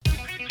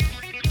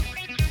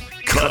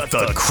Cut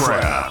the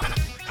crap.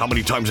 How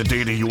many times a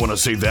day do you want to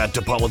say that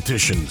to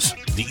politicians,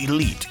 the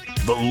elite,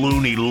 the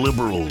loony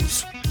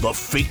liberals, the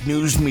fake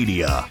news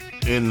media,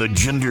 and the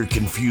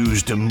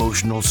gender-confused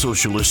emotional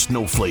socialist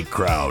snowflake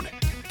crowd?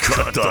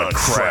 Cut the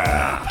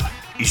crap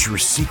is your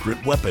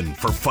secret weapon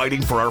for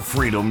fighting for our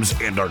freedoms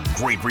and our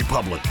great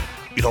republic.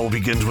 It all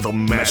begins with a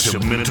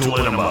massive mental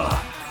enema,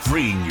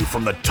 freeing you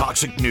from the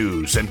toxic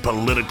news and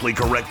politically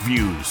correct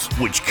views,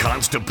 which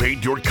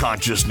constipate your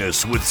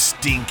consciousness with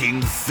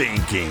stinking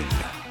thinking.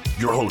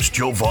 Your host,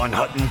 Jovan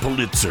Hutton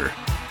Pulitzer.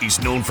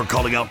 He's known for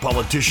calling out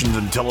politicians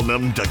and telling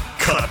them to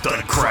cut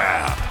the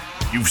crap.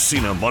 You've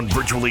seen him on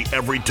virtually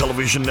every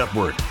television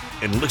network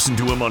and listened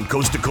to him on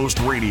Coast to Coast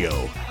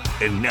Radio.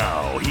 And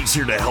now he's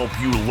here to help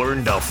you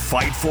learn to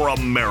fight for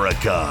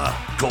America.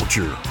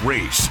 Culture,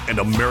 race, and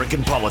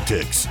American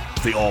politics.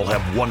 They all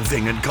have one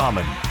thing in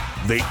common.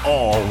 They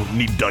all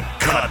need to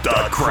cut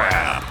the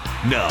crap.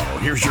 Now,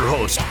 here's your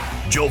host,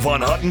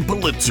 Jovan Hutton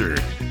Pulitzer.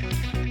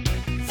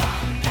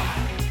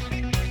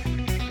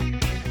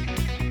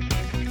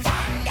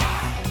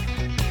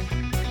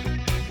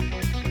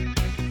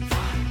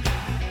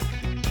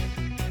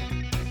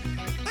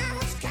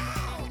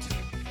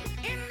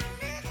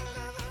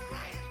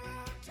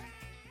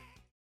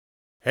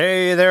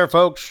 Hey there,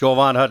 folks.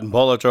 Jovan Hutton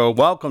Pulitzer.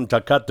 Welcome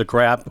to Cut the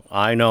Crap.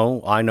 I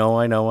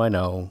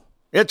know.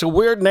 It's a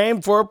weird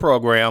name for a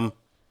program,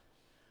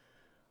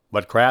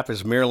 but CRAP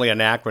is merely an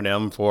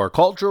acronym for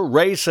Culture,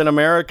 Race, and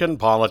American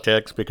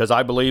Politics, because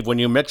I believe when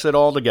you mix it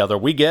all together,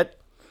 we get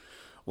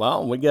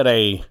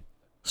a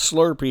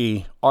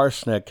slurpy,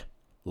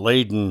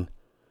 arsenic-laden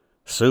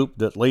soup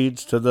that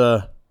leads to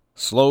the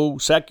slow,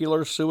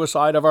 secular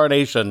suicide of our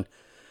nation.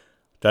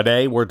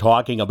 Today, we're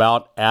talking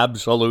about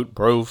absolute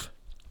proof.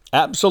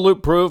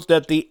 Absolute proof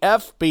that the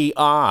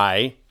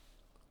FBI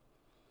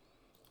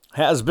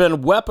has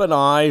been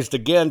weaponized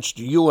against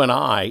you and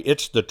I.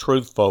 It's the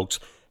truth, folks.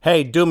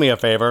 Hey, do me a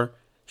favor.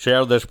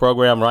 Share this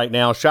program right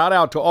now. Shout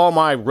out to all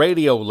my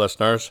radio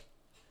listeners.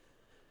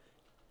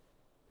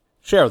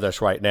 Share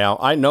this right now.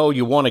 I know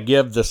you want to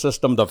give the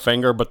system the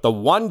finger, but the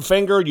one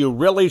finger you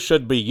really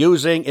should be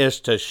using is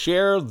to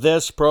share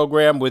this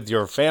program with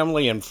your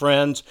family and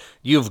friends.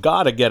 You've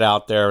got to get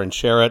out there and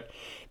share it,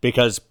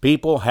 because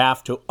people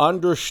have to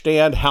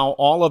understand how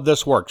all of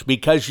this works,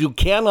 because you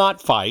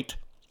cannot fight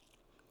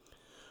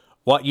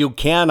what you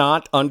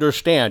cannot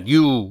understand.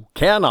 You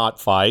cannot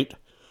fight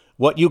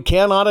what you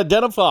cannot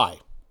identify.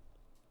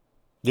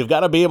 You've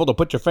got to be able to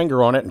put your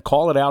finger on it and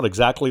call it out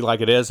exactly like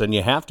it is, and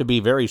you have to be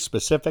very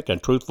specific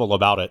and truthful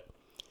about it.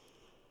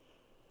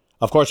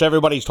 Of course,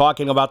 everybody's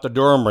talking about the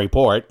Durham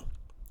report,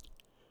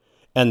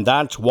 and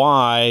that's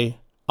why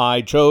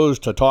I chose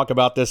to talk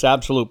about this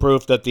absolute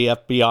proof that the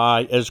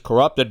FBI is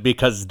corrupted,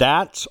 because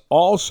that's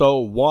also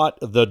what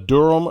the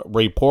Durham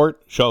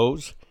report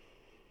shows.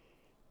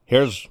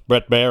 Here's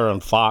Brett Baer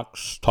and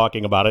Fox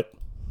talking about it.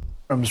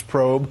 Durham's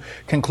probe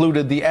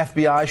concluded the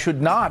FBI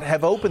should not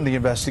have opened the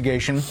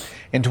investigation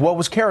into what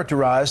was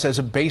characterized as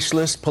a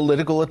baseless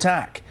political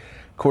attack.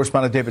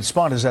 Correspondent David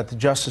Spunt is at the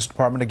Justice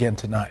Department again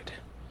tonight.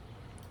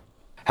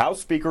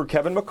 House Speaker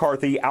Kevin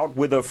McCarthy out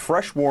with a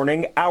fresh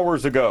warning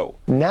hours ago.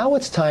 Now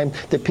it's time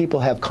that people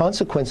have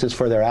consequences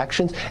for their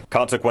actions.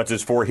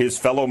 Consequences for his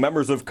fellow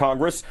members of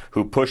Congress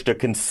who pushed a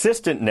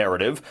consistent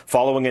narrative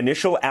following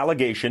initial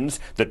allegations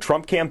the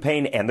Trump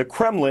campaign and the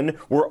Kremlin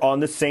were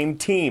on the same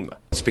team.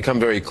 It's become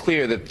very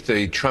clear that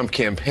the Trump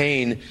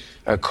campaign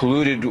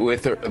colluded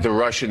with the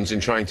Russians in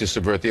trying to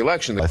subvert the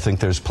election. I think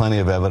there's plenty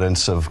of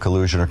evidence of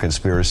collusion or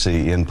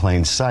conspiracy in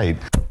plain sight.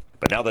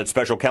 But now that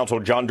Special Counsel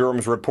John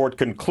Durham's report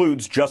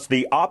concludes just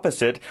the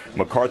opposite,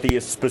 McCarthy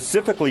is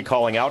specifically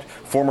calling out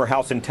former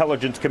House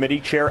Intelligence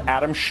Committee Chair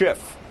Adam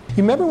Schiff.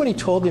 You remember when he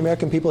told the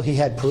American people he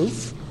had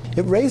proof?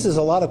 It raises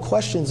a lot of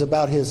questions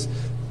about his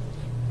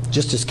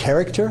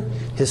character,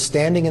 his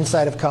standing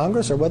inside of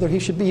Congress, or whether he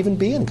should even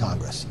be in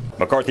Congress.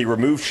 McCarthy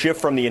removed Schiff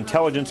from the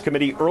Intelligence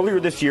Committee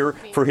earlier this year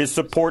for his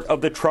support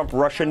of the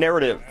Trump-Russia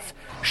narrative.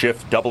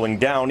 Schiff doubling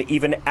down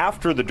even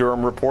after the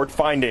Durham report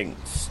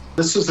findings.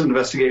 This is an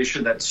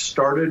investigation that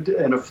started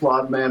in a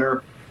flawed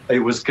manner. It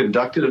was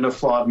conducted in a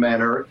flawed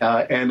manner,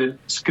 and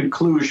its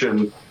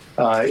conclusion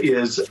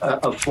is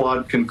a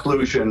flawed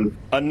conclusion.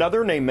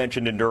 Another name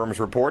mentioned in Durham's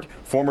report,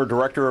 former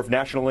Director of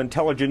National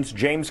Intelligence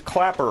James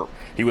Clapper.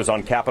 He was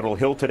on Capitol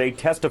Hill today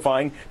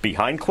testifying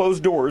behind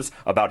closed doors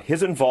about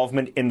his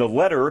involvement in the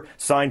letter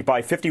signed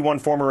by 51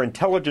 former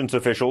intelligence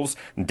officials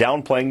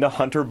downplaying the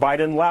Hunter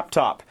Biden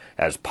laptop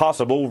as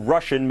possible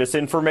Russian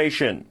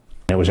misinformation.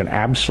 It was an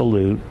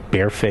absolute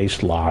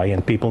barefaced lie,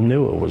 and people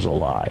knew it was a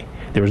lie.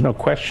 There was no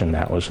question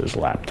that was his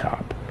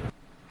laptop.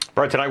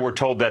 Right, tonight we're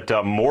told that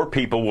more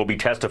people will be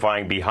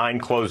testifying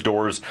behind closed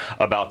doors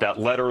about that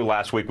letter.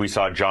 Last week we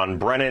saw John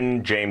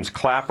Brennan, James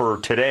Clapper.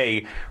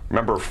 Today,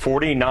 remember,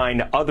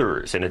 49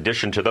 others, in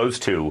addition to those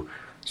two,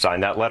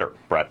 signed that letter.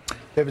 Brett.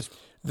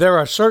 There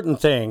are certain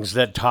things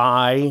that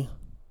tie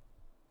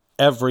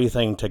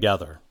everything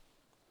together.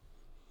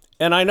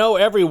 And I know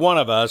every one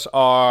of us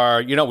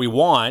are, we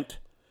want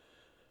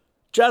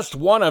just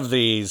one of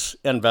these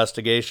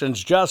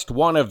investigations, just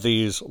one of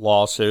these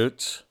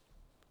lawsuits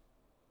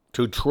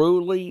to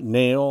truly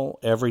nail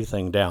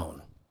everything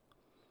down.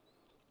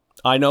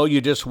 I know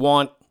you just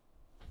want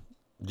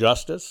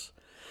justice,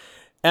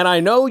 and I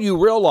know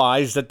you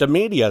realize that the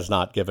media is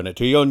not giving it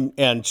to you,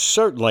 and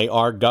certainly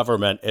our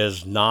government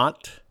is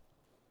not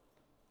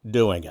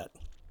doing it.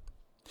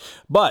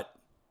 But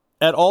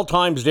at all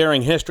times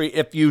during history,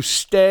 if you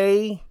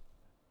stay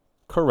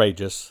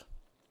courageous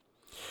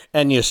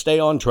and you stay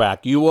on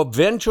track, you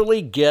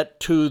eventually get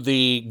to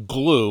the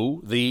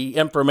glue, the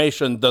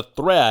information, the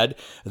thread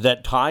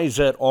that ties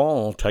it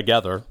all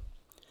together.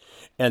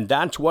 And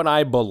that's what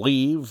I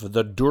believe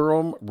the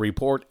Durham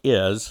report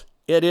is.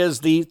 It is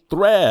the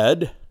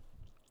thread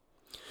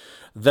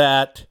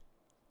that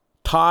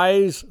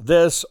ties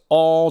this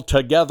all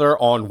together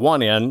on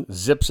one end,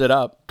 zips it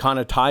up, kind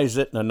of ties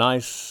it in a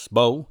nice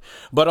bow.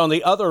 But on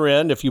the other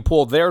end, if you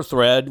pull their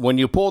thread, when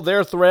you pull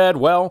their thread,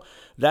 well,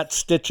 that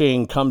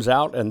stitching comes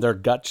out and their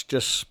guts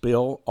just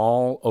spill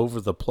all over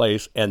the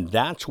place. And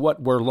that's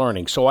what we're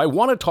learning. So I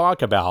want to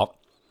talk about,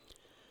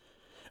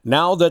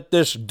 now that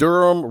this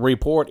Durham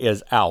report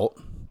is out,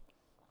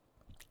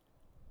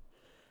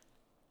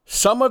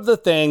 some of the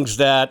things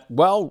that,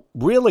 well,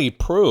 really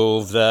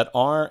prove that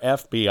our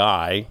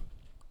FBI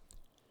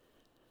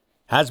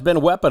has been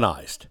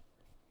weaponized.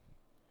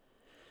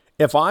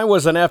 If I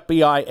was an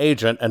FBI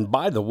agent, and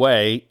by the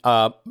way,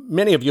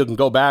 many of you can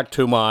go back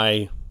to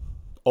my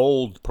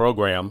old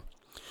program,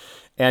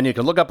 and you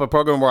can look up a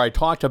program where I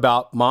talked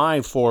about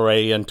my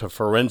foray into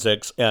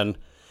forensics and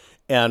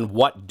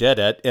what did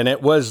it. And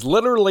it was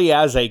literally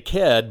as a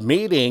kid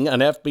meeting an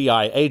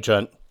FBI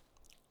agent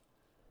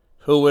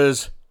who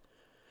was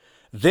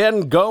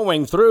then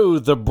going through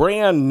the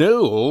brand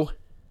new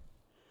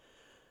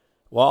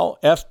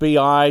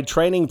FBI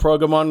training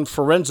program on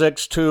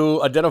forensics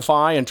to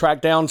identify and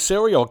track down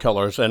serial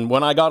killers. And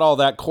when I got all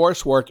that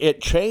coursework,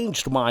 it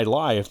changed my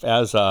life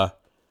as a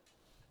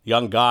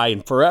young guy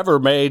and forever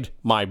made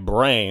my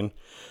brain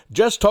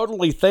just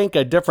totally think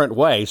a different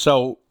way.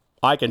 So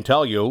I can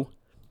tell you,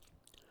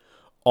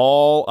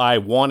 all I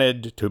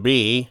wanted to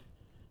be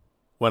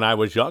when I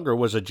was younger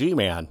was a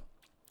G-man.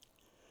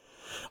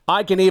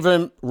 I can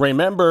even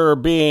remember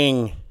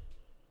being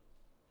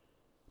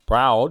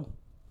proud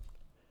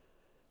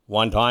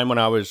one time when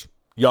I was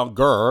a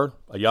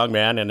young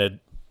man, and had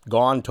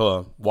gone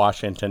to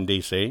Washington,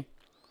 D.C.,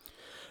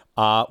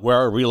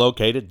 where I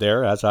relocated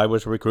there as I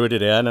was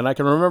recruited in. And I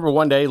can remember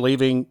one day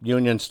leaving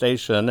Union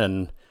Station,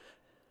 and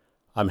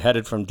I'm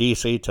headed from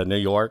D.C. to New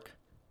York.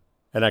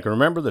 And I can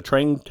remember the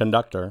train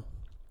conductor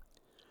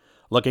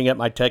looking at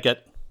my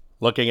ticket,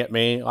 looking at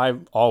me.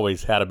 I've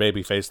always had a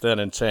baby face then,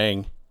 and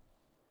saying,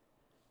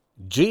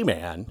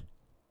 "G-man,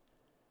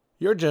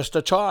 you're just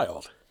a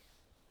child."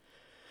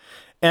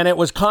 And it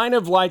was kind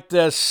of like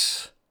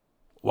this,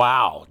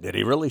 wow, did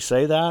he really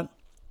say that?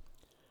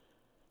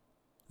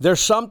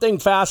 There's something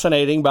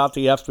fascinating about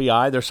the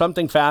FBI. There's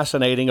something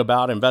fascinating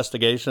about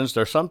investigations.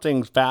 There's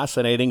something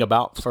fascinating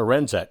about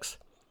forensics.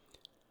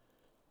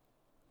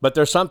 But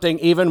there's something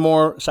even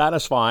more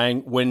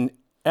satisfying when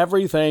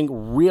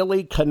everything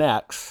really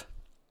connects.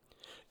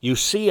 You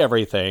see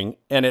everything,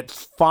 and it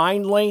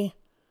finally,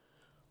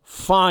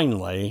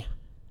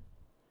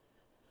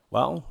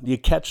 you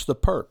catch the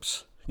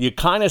perps. You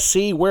kind of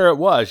see where it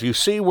was. You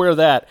see where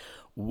that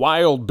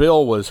Wild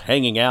Bill was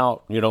hanging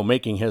out,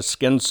 making his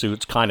skin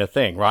suits kind of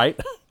thing, right?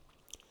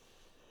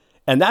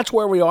 And that's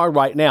where we are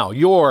right now.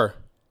 You're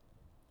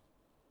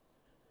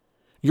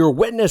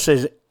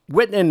witnessing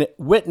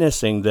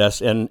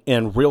this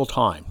in real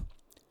time.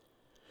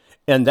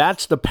 And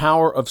that's the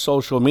power of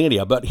social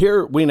media. But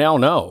here we now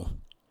know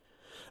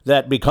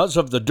that because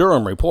of the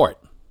Durham report,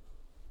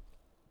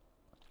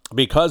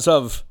 because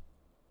of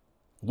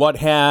what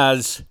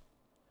has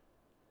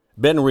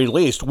been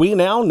released, we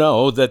now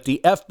know that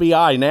the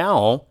FBI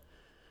now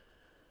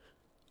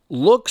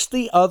looks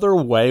the other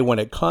way when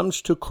it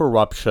comes to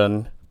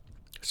corruption,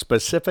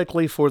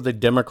 specifically for the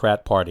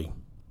Democrat Party.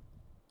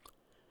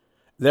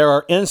 There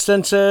are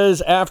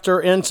instances after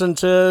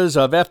instances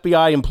of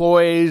FBI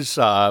employees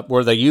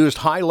where they used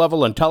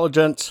high-level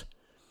intelligence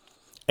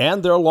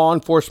and their law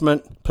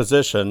enforcement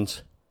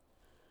positions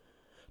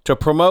to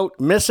promote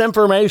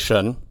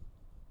misinformation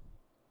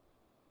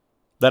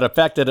that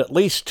affected at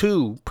least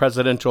 2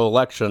 presidential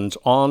elections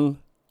on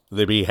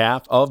the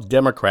behalf of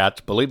Democrats,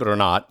 believe it or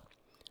not.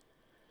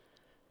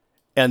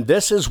 And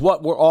this is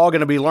what we're all going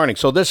to be learning.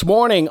 So this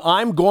morning,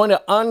 I'm going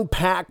to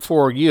unpack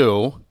for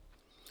you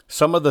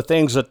some of the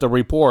things that the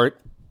report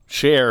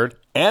shared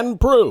and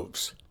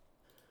proves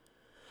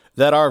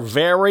that our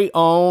very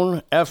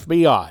own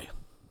FBI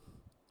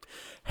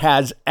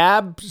has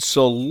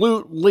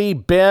absolutely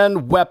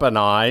been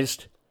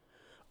weaponized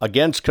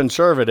against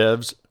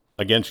conservatives,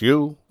 against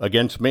you,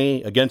 against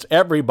me, against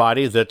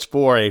everybody that's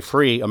for a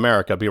free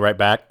America. Be right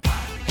back.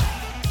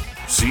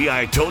 See,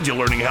 I told you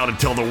learning how to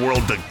tell the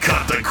world to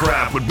cut the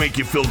crap would make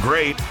you feel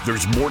great.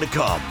 There's more to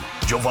come.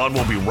 Jovan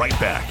will be right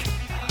back.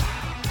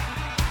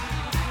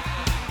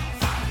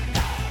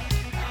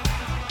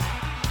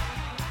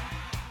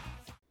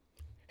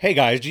 Hey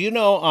guys, do you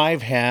know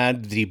I've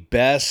had the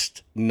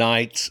best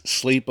night's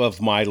sleep of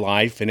my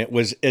life, and it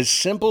was as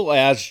simple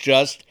as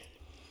just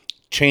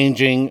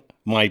changing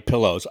my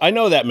pillows. I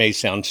know that may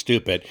sound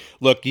stupid.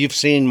 Look, you've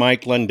seen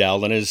Mike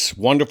Lindell and his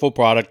wonderful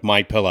product,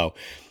 My Pillow.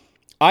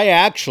 I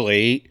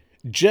actually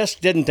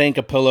just didn't think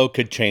a pillow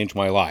could change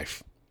my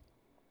life.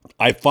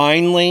 I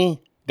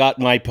finally got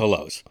My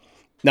Pillows.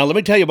 Now, let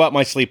me tell you about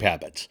my sleep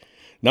habits.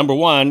 Number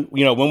one,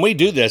 when we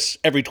do this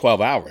every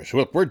 12 hours,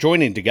 look, we're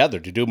joining together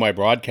to do my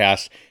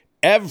broadcast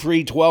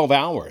every 12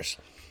 hours.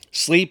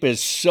 Sleep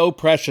is so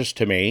precious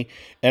to me,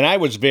 and I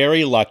was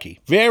very lucky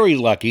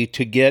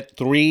to get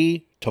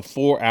 3 to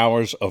 4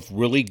 hours of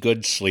really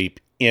good sleep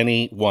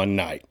any one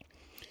night.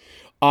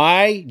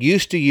 I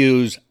used to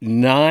use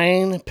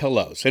 9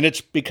 pillows, and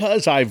it's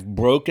because I've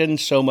broken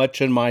so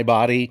much in my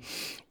body,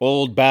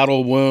 old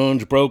battle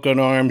wounds, broken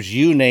arms,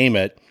 you name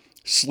it.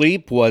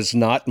 Sleep was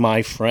not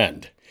my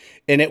friend.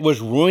 And it was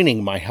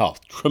ruining my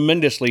health,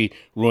 tremendously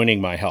ruining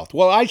my health.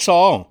 Well, I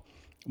saw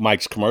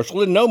Mike's commercial,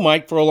 didn't know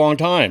Mike for a long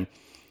time.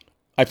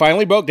 I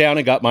finally broke down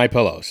and got My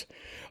Pillows.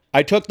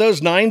 I took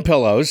those 9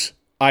 pillows,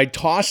 I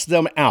tossed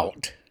them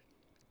out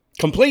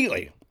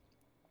completely.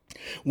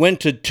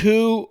 Went to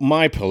 2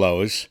 My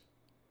Pillows.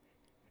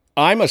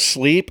 I'm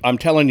asleep, I'm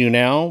telling you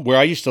now, where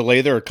I used to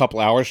lay there a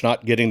couple hours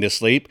not getting to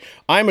sleep.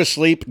 I'm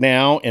asleep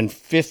now in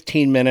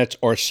 15 minutes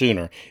or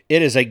sooner.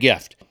 It is a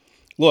gift.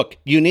 Look,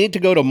 you need to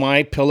go to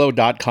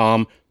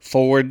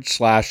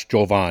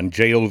mypillow.com/Jovan,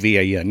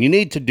 Jovan. You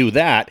need to do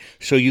that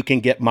so you can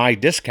get my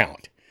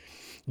discount.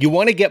 You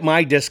want to get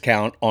my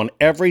discount on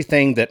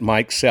everything that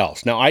Mike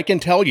sells. Now, I can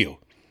tell you,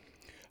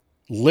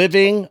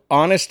 living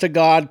honest to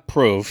God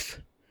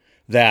proof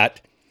that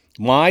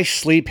my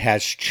sleep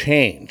has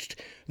changed.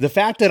 The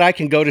fact that I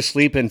can go to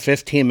sleep in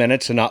 15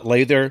 minutes and not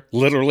lay there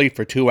literally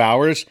for 2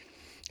 hours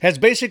has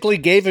basically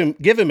given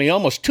me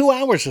almost 2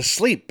 hours of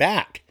sleep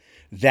back.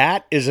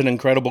 That is an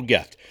incredible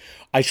gift.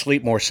 I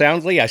sleep more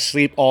soundly. I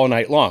sleep all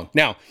night long.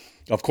 Now,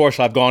 of course,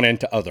 I've gone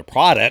into other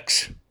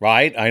products,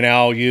 right? I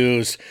now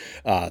use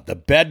the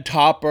bed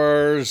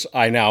toppers.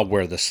 I now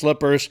wear the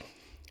slippers.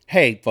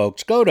 Hey,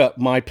 folks, go to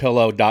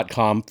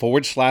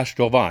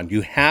mypillow.com/Jovan.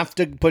 You have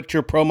to put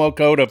your promo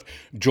code of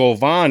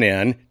Jovan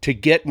in to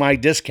get my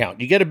discount.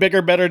 You get a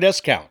bigger, better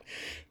discount.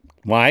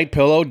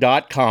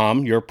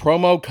 mypillow.com. Your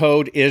promo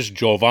code is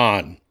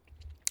Jovan.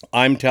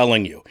 I'm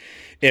telling you.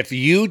 If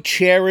you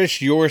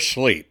cherish your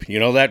sleep, you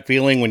know that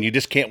feeling when you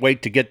just can't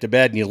wait to get to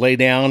bed and you lay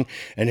down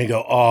and you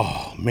go,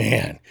 oh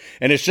man,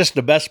 and it's just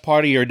the best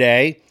part of your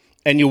day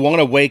and you want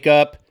to wake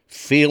up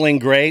feeling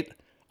great.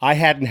 I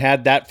hadn't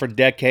had that for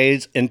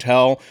decades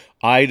until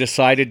I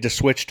decided to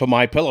switch to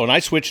My Pillow, and I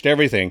switched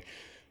everything.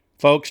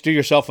 Folks, do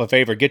yourself a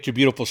favor, get your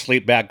beautiful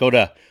sleep back. Go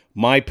to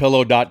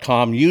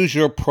mypillow.com, use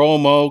your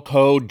promo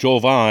code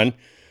Jovan,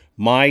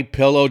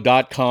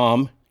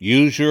 mypillow.com,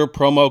 use your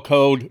promo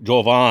code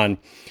Jovan.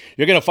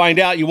 You're going to find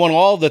out you want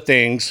all the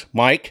things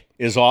Mike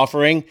is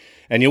offering,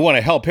 and you want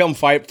to help him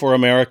fight for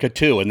America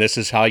too, and this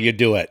is how you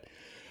do it.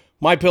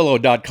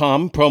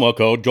 MyPillow.com, promo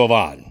code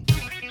Jovan.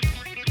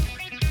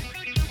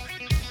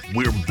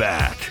 We're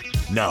back.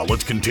 Now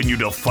let's continue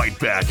to fight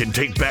back and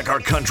take back our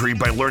country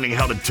by learning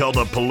how to tell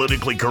the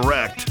politically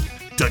correct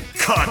to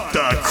cut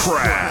the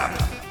crap.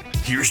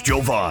 Here's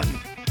Jovan.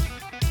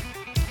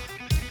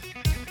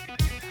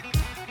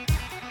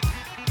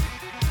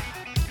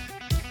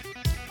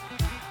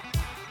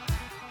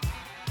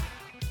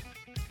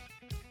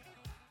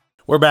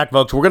 We're back,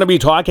 folks. We're going to be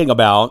talking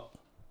about,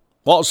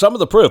 some of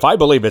the proof. I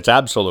believe it's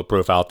absolute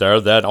proof out there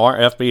that our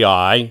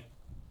FBI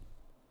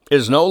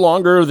is no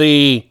longer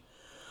the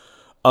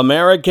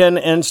American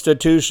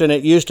institution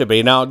it used to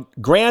be. Now,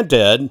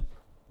 granted,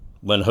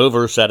 when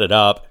Hoover set it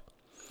up,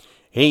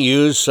 he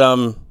used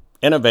some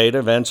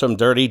innovative and some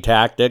dirty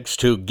tactics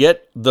to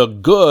get the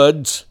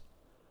goods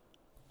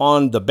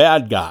on the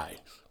bad guys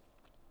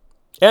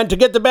and to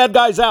get the bad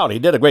guys out. He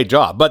did a great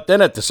job. But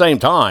then at the same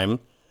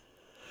time,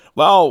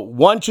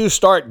 once you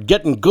start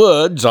getting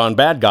goods on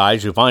bad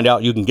guys, you find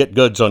out you can get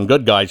goods on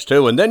good guys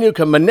too, and then you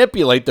can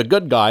manipulate the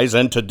good guys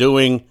into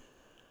doing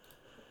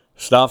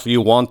stuff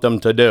you want them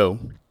to do.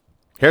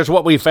 Here's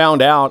what we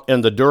found out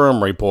in the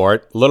Durham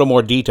report, a little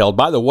more detailed.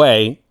 By the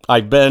way,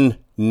 I've been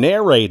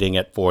narrating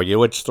it for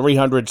you. It's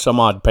 300 some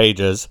odd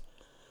pages.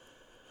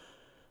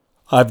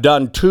 I've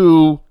done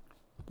 2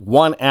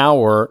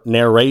 1-hour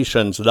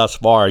narrations thus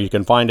far. You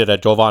can find it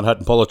at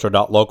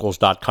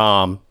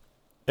jovanhuttonpulitzer.locals.com.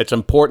 It's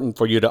important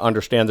for you to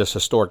understand this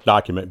historic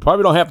document. You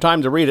probably don't have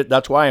time to read it.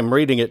 That's why I'm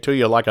reading it to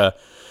you like a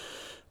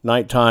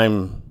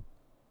nighttime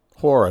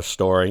horror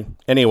story.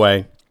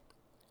 Anyway,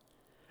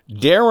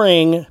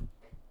 during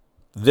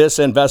this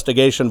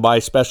investigation by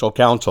special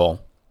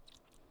counsel,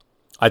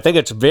 I think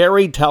it's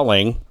very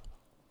telling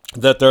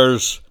that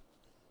there's,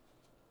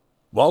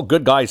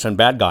 good guys and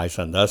bad guys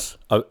in this.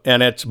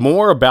 And it's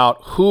more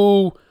about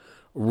who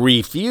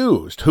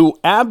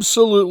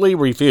absolutely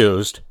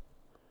refused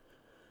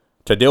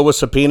to deal with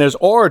subpoenas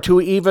or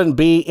to even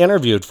be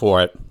interviewed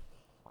for it.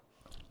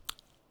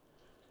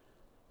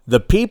 The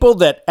people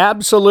that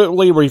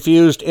absolutely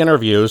refused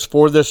interviews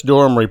for this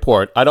Durham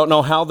report, I don't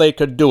know how they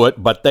could do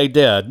it, but they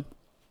did.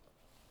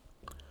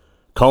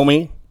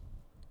 Comey,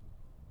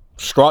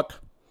 Strzok,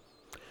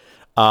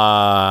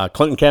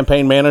 Clinton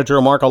campaign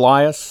manager Mark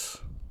Elias,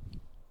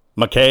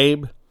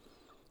 McCabe,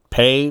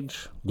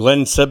 Page,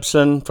 Glenn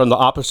Simpson from the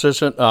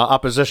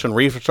opposition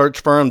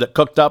research firm that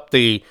cooked up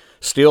the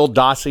Steele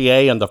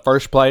dossier in the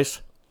first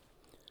place.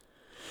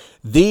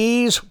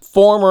 These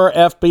former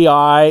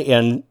FBI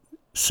and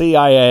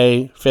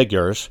CIA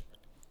figures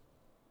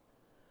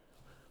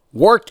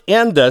worked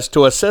in this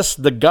to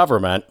assist the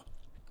government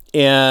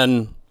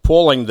in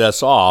pulling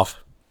this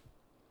off,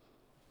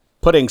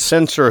 putting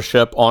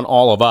censorship on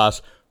all of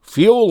us,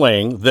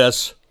 fueling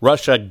this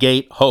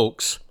Russiagate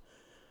hoax.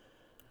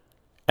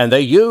 And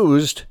they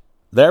used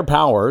their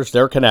powers,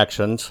 their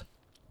connections,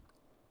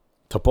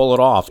 to pull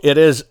it off. It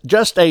is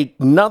just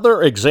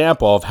another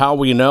example of how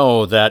we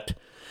know that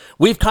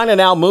we've kind of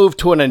now moved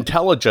to an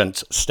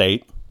intelligence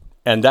state,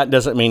 and that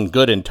doesn't mean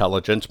good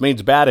intelligence, it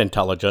means bad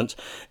intelligence,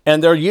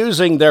 and they're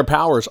using their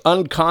powers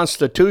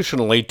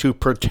unconstitutionally to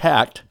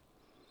protect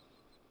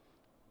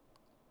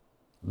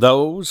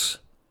those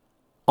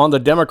on the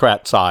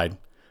Democrat side.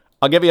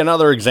 I'll give you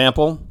another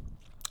example.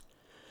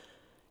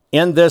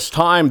 In this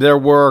time, there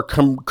were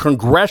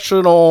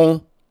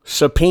congressional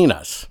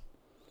subpoenas.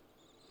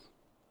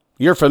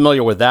 You're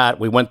familiar with that.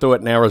 We went through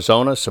it in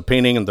Arizona,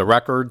 subpoenaing the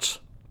records,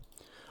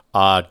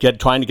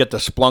 trying to get the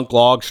Splunk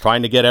logs,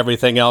 trying to get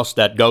everything else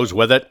that goes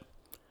with it.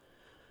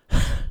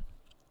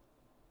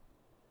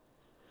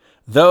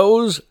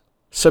 Those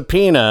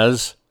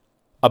subpoenas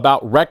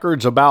about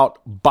records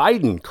about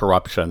Biden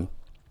corruption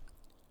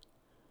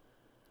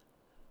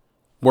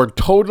were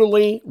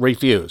totally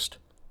refused.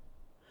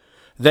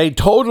 They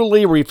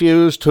totally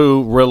refused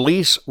to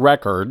release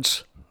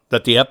records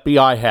that the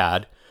FBI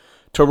had,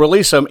 to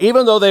release them,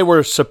 even though they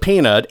were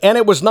subpoenaed, and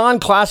it was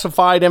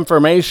non-classified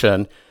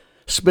information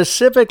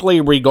specifically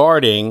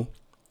regarding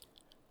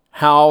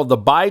how the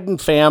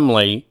Biden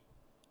family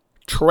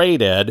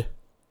traded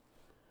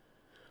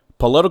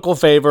political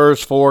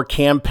favors for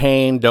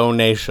campaign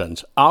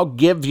donations. I'll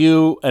give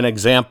you an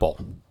example.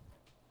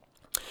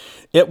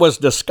 It was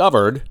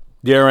discovered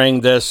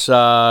during this,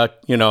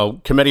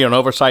 Committee on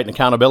Oversight and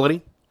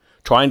Accountability,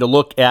 trying to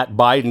look at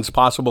Biden's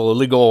possible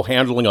illegal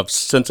handling of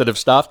sensitive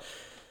stuff.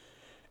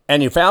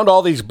 And you found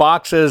all these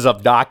boxes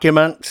of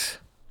documents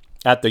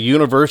at the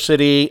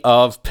University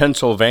of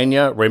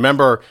Pennsylvania.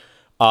 Remember,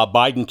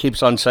 Biden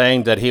keeps on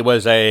saying that he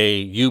was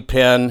a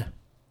UPenn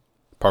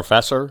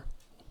professor.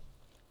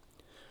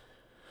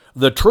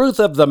 The truth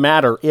of the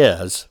matter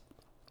is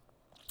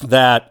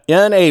that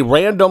in a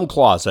random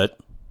closet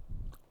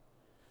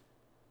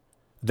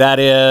that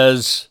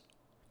is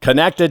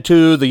connected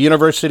to the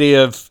University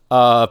of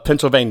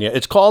Pennsylvania.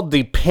 It's called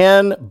the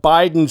Penn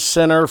Biden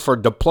Center for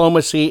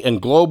Diplomacy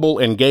and Global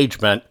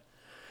Engagement.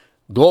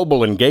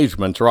 Global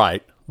engagement's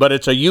right, but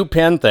it's a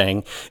UPenn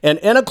thing. And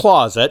in a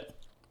closet,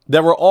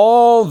 there were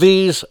all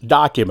these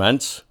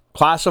documents,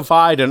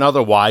 classified and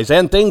otherwise,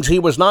 and things he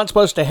was not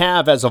supposed to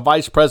have as a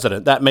vice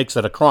president. That makes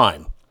it a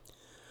crime.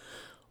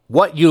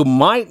 What you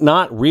might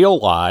not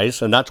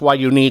realize, and that's why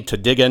you need to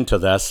dig into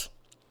this,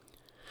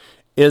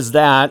 is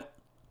that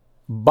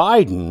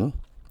Biden,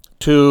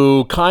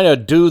 to kind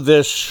of do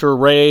this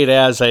charade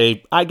as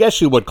I guess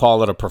you would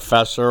call it a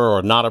professor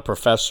or not a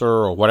professor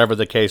or whatever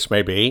the case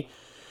may be,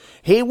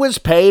 he was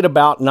paid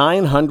about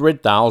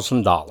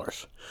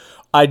 $900,000.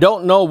 I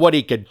don't know what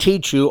he could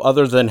teach you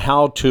other than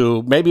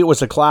maybe it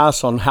was a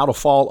class on how to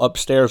fall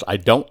upstairs. I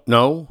don't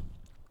know.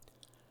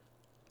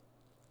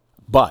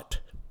 But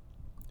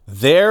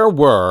there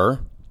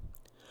were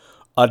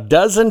a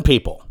dozen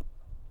people,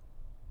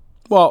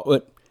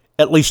 well,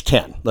 at least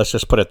 10, let's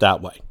just put it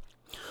that way,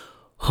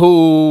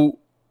 who,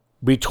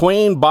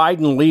 between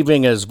Biden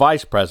leaving as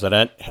vice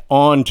president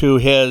on to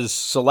his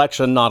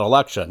selection, not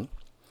election,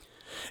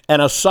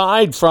 and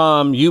aside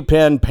from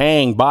UPenn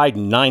paying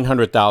Biden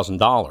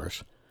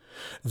 $900,000,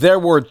 there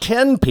were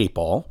 10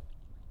 people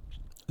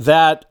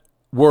that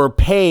were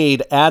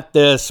paid at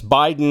this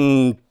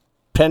Penn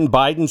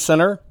Biden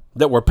Center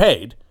that were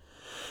paid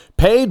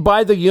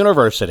by the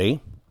university.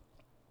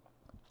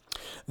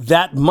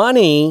 That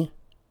money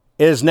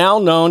is now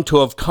known to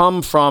have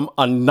come from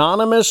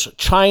anonymous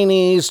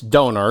Chinese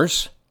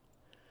donors,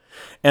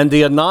 and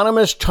the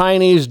anonymous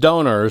Chinese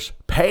donors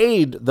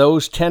paid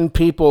those 10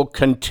 people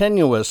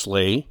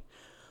continuously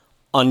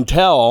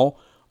until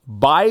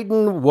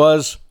Biden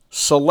was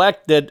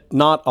selected,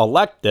 not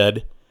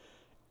elected,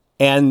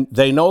 and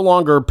they no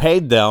longer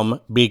paid them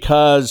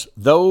because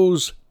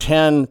those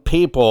 10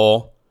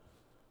 people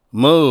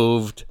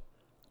moved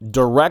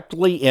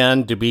directly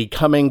into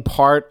becoming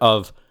part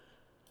of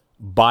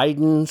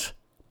Biden's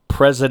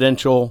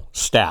presidential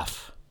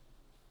staff.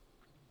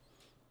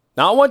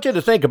 Now, I want you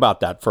to think about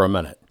that for a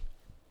minute.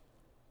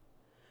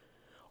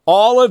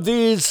 All of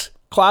these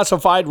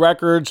classified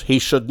records he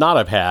should not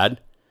have had,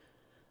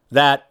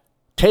 that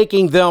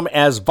taking them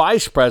as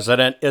vice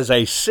president is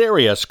a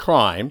serious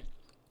crime,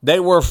 They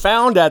were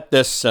found at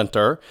this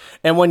center,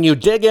 and when you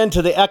dig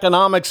into the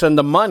economics and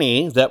the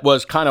money that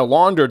was kind of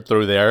laundered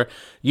through there,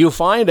 you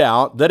find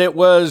out that it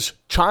was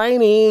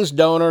Chinese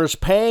donors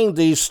paying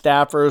these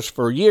staffers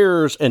for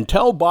years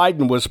until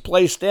Biden was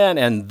placed in,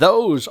 and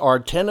those are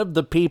 10 of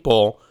the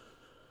people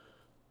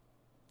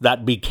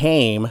that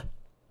became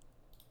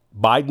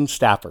Biden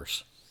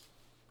staffers.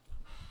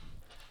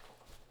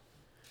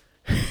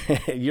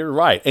 You're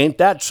right. Ain't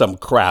that some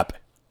crap?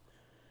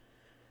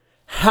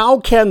 How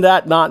can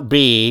that not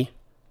be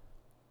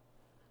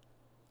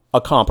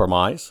a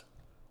compromise?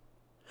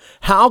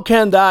 How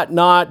can that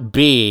not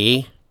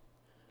be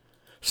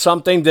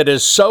something that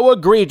is so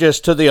egregious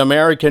to the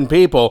American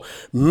people?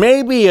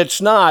 Maybe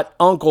it's not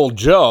Uncle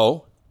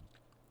Joe,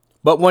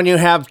 but when you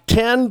have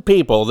 10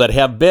 people that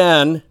have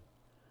been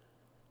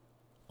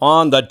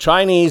on the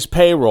Chinese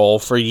payroll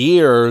for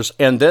years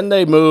and then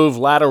they move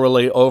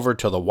laterally over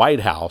to the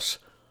White House,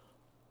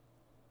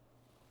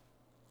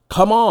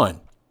 come on.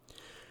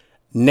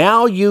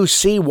 Now you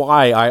see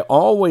why I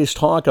always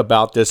talk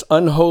about this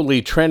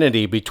unholy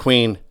trinity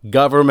between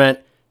government,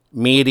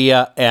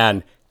 media,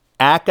 and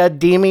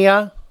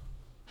academia.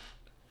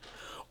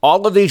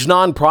 All of these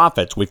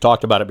nonprofits, we've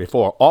talked about it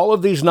before, all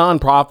of these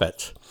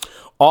nonprofits,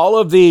 all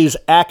of these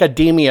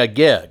academia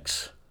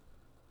gigs,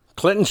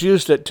 Clinton's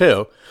used it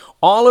too,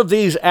 all of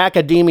these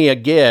academia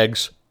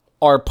gigs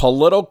are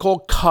political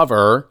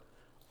cover,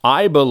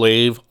 I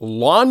believe,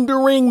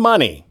 laundering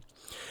money.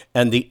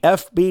 And the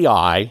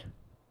FBI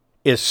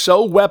is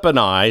so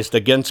weaponized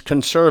against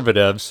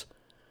conservatives,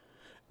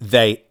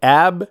 they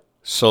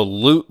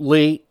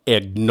absolutely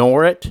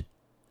ignore it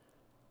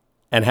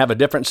and have a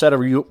different set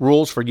of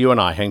rules for you and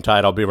I. Hang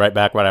tight. I'll be right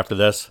back right after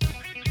this.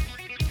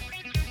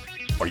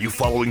 Are you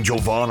following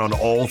Jovan on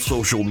all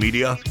social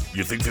media?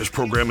 You think this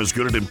program is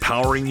good at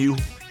empowering you?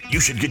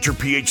 You should get your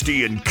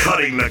PhD in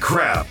cutting the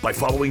crap by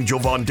following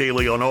Jovan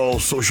Daily on all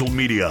social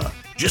media.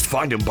 Just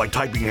find him by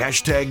typing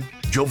hashtag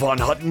Jovan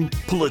Hutton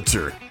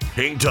Pulitzer.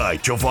 Hang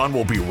tight, Jovan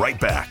will be right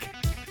back.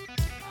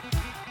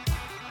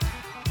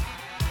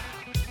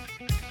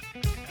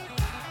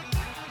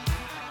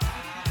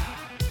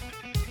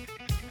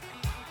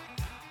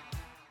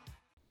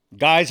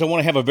 Guys, I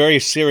want to have a very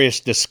serious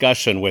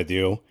discussion with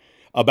you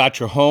about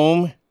your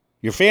home,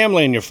 your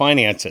family, and your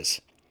finances.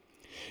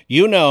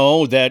 You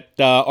know that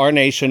our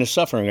nation is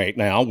suffering right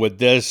now with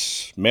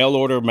this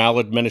mail-order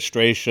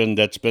maladministration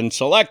that's been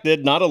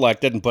selected, not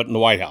elected, and put in the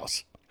White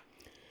House.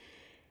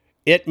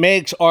 It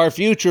makes our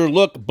future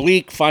look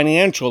bleak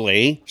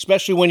financially,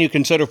 especially when you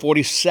consider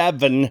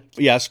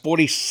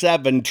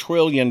 $47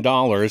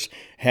 trillion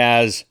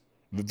has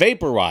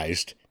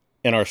vaporized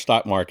in our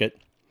stock market.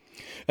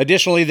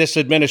 Additionally, this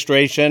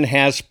administration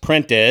has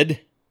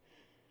printed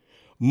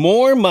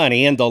more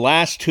money in the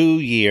last 2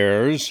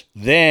 years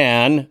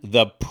than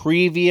the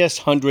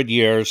previous 100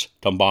 years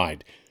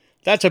combined.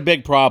 That's a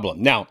big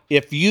problem. Now,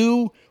 if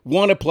you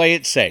want to play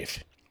it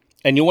safe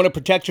and you want to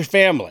protect your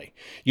family,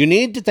 you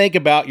need to think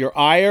about your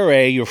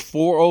IRA, your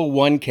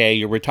 401k,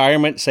 your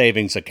retirement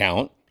savings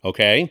account,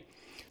 okay?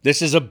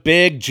 This is a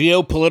big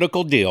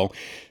geopolitical deal.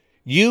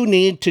 You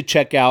need to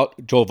check out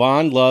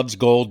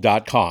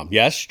JovanLovesGold.com.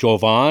 Yes,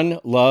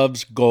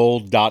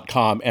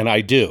 JovanLovesGold.com, and I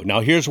do.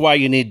 Now, here's why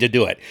you need to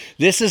do it.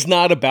 This is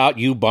not about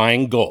you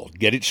buying gold.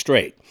 Get it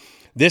straight.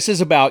 This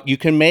is about you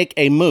can make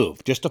a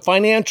move, just a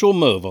financial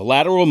move, a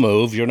lateral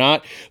move. You're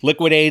not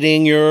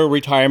liquidating your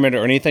retirement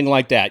or anything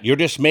like that. You're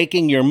just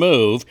making your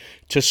move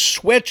to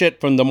switch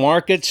it from the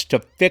markets to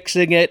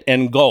fixing it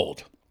in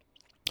gold.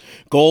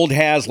 Gold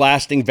has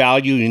lasting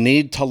value. You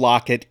need to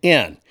lock it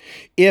in.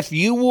 If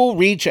you will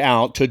reach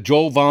out to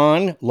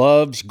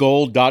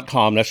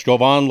JovanLovesGold.com, that's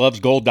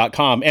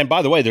JovanLovesGold.com. And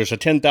by the way, there's a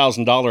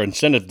 $10,000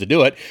 incentive to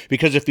do it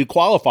because if you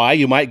qualify,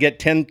 you might get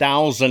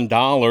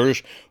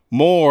 $10,000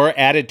 more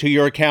added to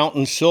your account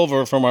in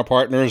silver from our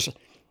partners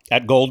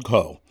at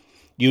Goldco.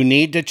 You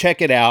need to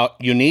check it out.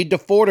 You need to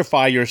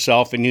fortify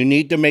yourself, and you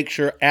need to make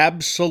sure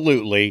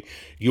absolutely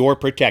you're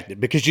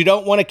protected because you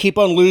don't want to keep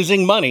on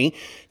losing money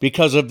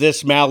because of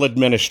this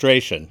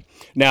maladministration.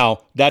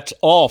 Now, that's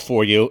all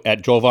for you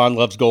at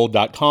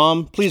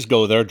JovanLovesGold.com. Please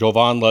go there,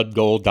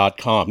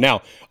 JovanLovesGold.com.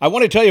 Now, I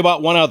want to tell you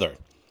about one other.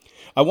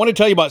 I want to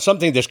tell you about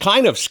something that's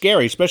kind of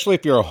scary, especially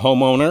if you're a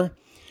homeowner.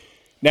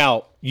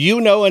 Now,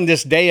 you know in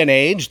this day and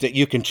age that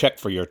you can check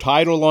for your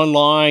title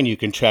online, you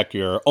can check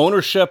your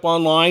ownership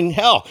online.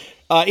 Hell,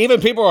 even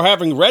people are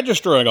having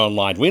registering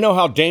online. We know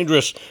how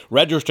dangerous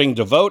registering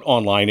to vote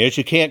online is.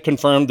 You can't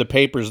confirm the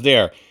papers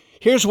there.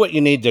 Here's what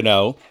you need to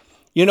know.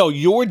 You know,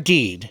 your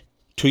deed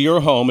to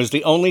your home is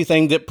the only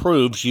thing that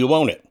proves you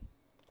own it.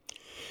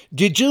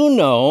 Did you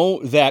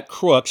know that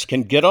crooks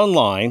can get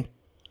online,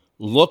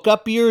 look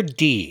up your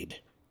deed,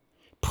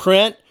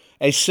 print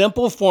a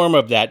simple form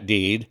of that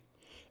deed,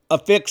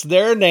 affix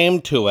their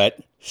name to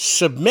it,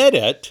 submit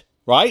it,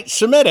 right?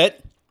 Submit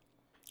it,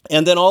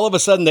 and then all of a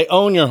sudden they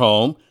own your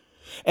home,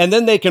 and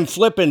then they can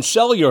flip and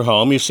sell your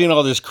home. You've seen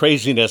all this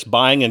craziness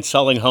buying and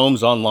selling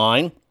homes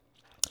online.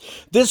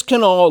 This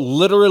can all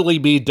literally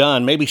be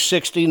done, maybe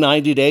 60,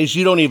 90 days,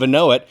 you don't even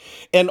know it.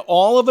 And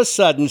all of a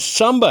sudden,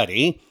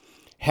 somebody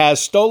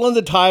has stolen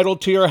the title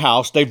to your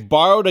house, they've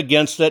borrowed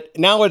against it,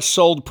 now it's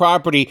sold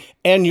property,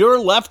 and you're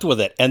left with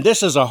it. And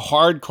this is a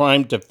hard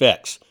crime to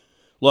fix.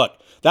 Look,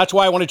 that's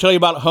why I want to tell you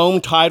about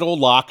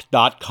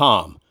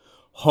HomeTitleLock.com.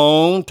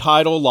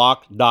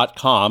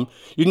 HomeTitleLock.com.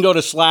 You can go to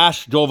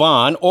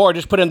 /Jovan or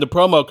just put in the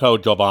promo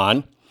code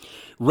Jovan.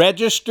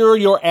 Register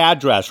your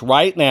address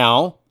right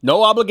now.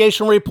 No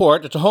obligation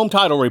report. It's a home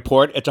title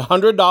report. It's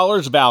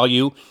 $100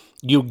 value.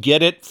 You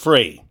get it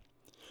free.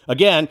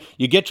 Again,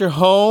 you get your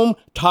home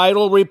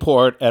title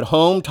report at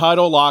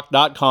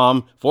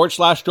HomeTitleLock.com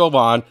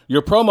 /Jovan.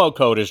 Your promo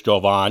code is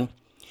Jovan.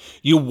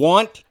 You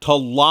want to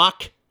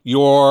lock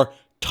your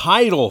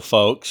title,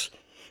 folks.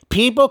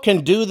 People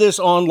can do this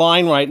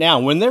online right now.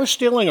 When they're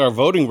stealing our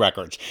voting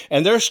records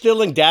and they're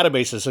stealing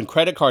databases and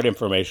credit card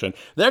information,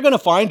 they're going to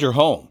find your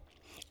home.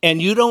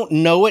 And you don't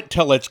know it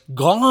till it's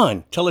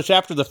gone, till it's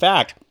after the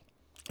fact,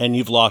 and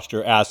you've lost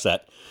your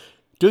asset.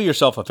 Do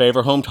yourself a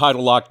favor,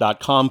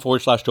 HomeTitleLock.com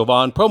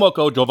 /Jovan, promo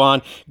code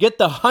Jovan. Get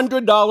the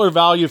 $100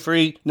 value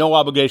free, no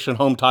obligation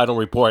home title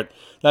report.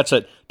 That's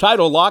it,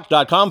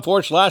 TitleLock.com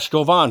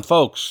 /Jovan.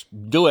 Folks,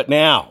 do it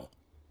now.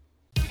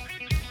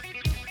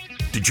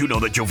 Did you know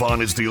that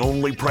Jovan is the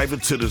only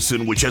private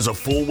citizen which has a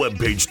full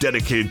webpage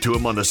dedicated to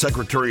him on the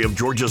Secretary of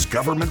Georgia's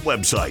government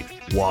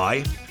website?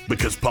 Why?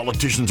 Because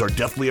politicians are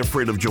deathly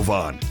afraid of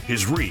Jovan,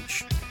 his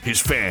reach, his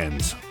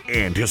fans,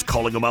 and his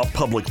calling them out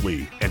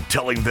publicly and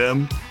telling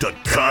them to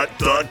cut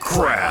the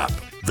crap.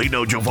 They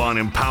know Jovan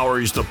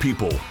empowers the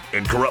people,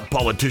 and corrupt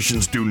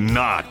politicians do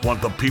not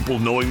want the people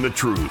knowing the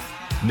truth.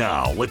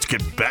 Now, let's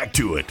get back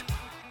to it.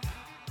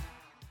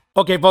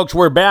 Okay, folks,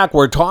 we're back.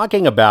 We're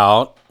talking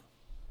about,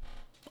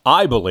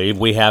 I believe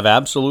we have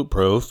absolute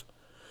proof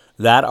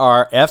that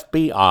our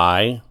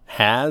FBI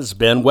has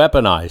been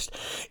weaponized.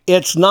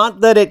 It's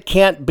not that it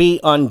can't be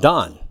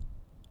undone.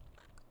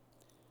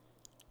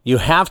 You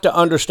have to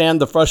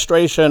understand the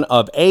frustration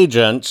of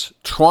agents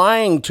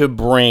trying to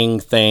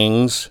bring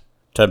things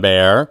to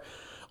bear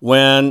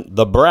when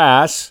the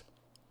brass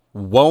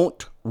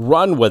won't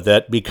run with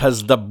it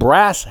because the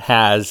brass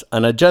has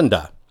an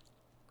agenda.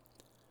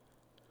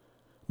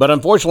 But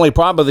unfortunately,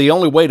 probably the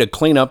only way to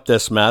clean up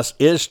this mess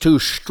is to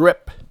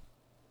strip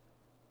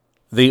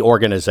the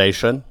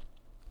organization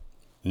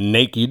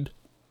naked.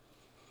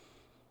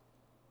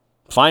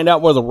 Find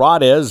out where the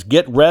rot is,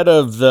 get rid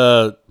of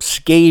the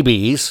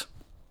scabies,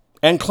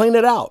 and clean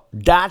it out.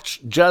 That's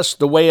just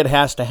the way it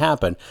has to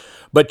happen.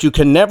 But you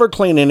can never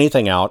clean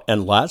anything out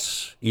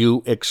unless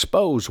you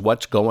expose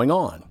what's going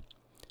on.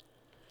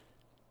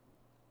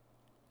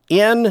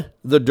 In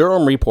the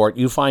Durham report,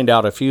 you find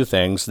out a few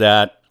things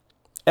that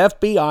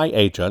FBI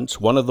agents,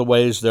 one of the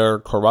ways they're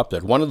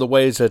corrupted, one of the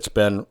ways it's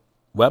been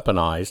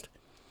weaponized,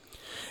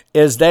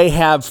 is they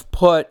have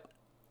put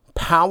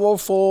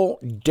powerful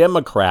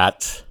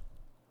Democrats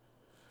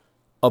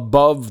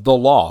above the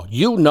law.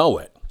 You know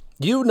it.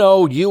 You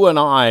know you and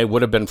I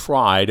would have been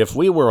fried if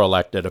we were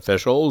elected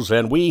officials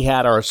and we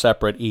had our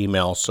separate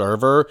email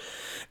server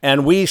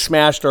and we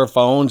smashed our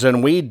phones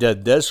and we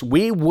did this.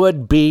 We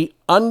would be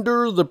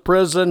under the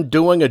prison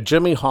doing a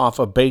Jimmy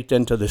Hoffa baked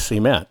into the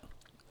cement.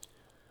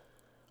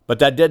 But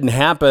that didn't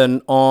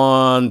happen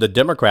on the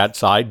Democrat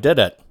side, did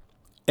it?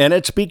 And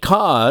it's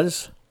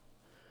because,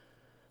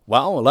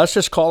 well, let's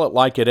just call it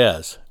like it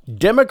is.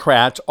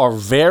 Democrats are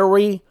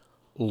very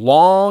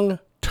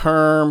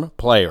long-term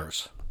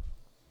players.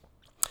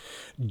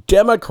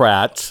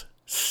 Democrats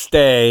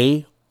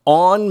stay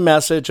on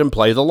message and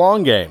play the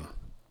long game.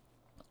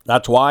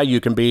 That's why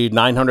you can be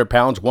 900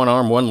 pounds, one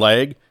arm, one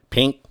leg,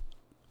 pink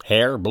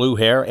hair, blue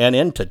hair, and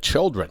into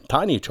children,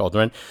 tiny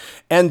children,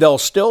 and they'll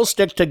still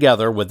stick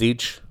together with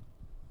each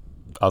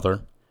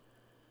other.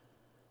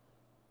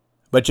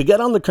 But you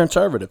get on the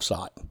conservative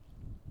side,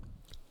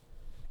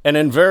 and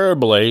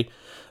invariably,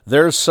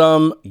 there's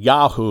some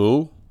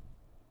yahoo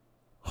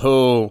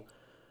who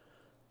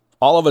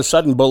all of a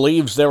sudden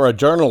believes they're a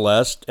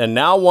journalist and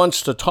now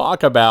wants to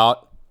talk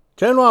about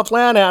General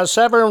Flynn has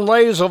 7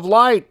 rays of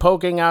light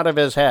poking out of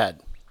his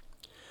head.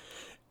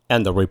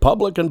 And the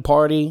Republican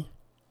Party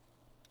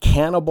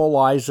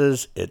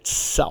cannibalizes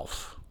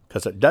itself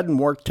because it doesn't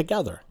work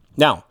together.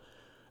 Now,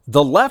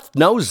 the left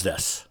knows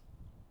this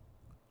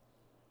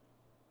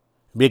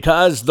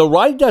because the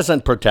right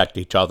doesn't protect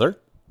each other.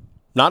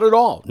 Not at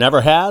all. Never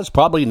has,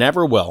 probably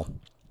never will.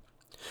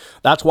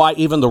 That's why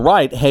even the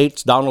right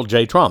hates Donald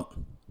J. Trump.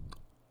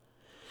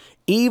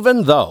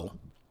 Even though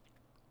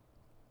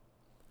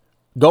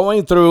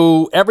going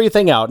through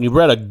everything out, and you've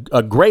read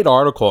a great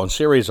article and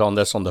series on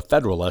this on The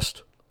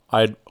Federalist.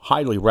 I'd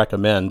highly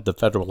recommend The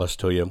Federalist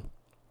to you.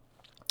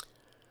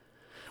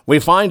 We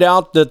find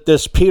out that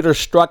this Peter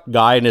Strzok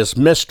guy and his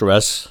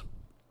mistress,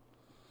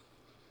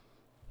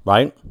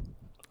 right?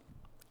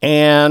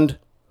 And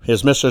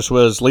his mistress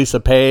was Lisa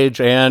Page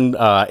and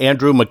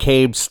Andrew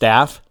McCabe's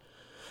staff.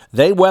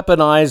 They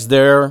weaponized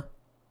their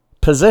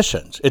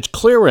positions. It's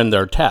clear in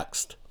their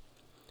text.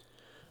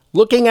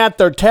 Looking at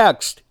their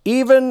text,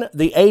 even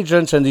the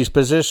agents in these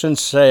positions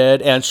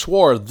said and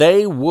swore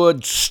they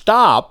would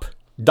stop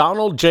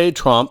Donald J.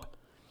 Trump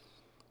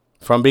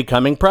from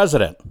becoming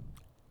president.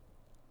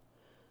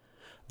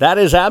 That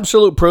is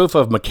absolute proof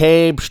of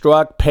McCabe,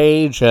 Strzok,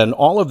 Page, and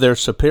all of their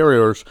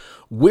superiors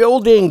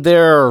wielding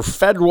their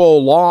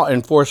federal law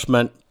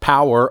enforcement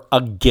power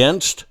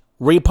against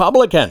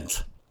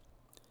Republicans.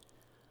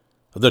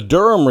 The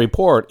Durham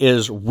report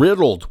is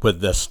riddled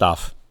with this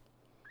stuff.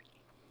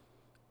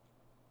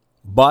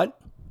 But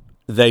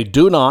they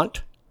do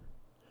not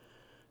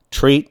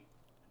treat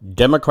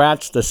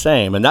Democrats the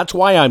same. And that's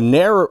why I'm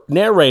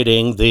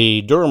narrating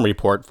the Durham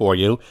report for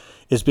you,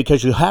 is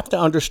because you have to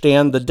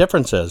understand the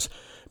differences.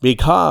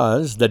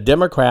 Because the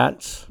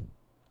Democrats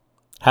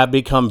have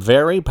become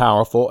very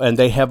powerful and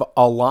they have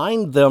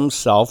aligned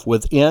themselves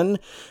within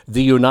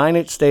the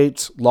United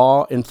States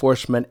law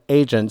enforcement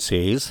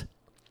agencies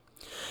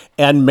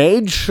and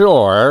made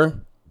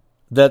sure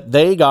that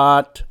they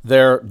got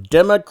their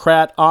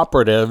Democrat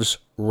operatives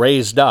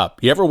raised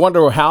up. You ever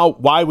wonder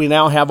why we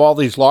now have all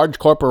these large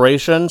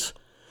corporations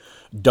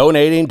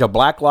donating to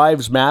Black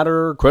Lives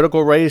Matter,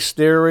 critical race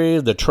theory,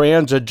 the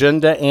trans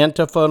agenda,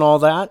 Antifa, and all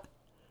that?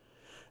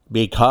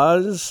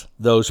 Because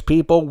those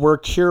people were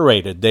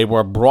curated. They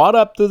were brought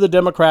up through the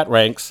Democrat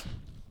ranks,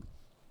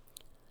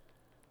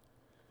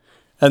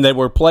 and they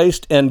were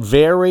placed in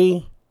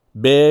very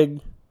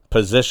big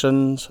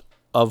positions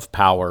of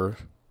power.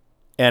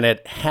 And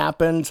it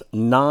happens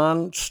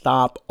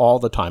nonstop all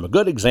the time. A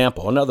good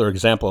example, another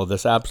example of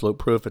this absolute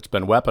proof it's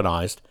been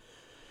weaponized,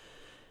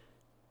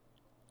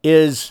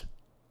 is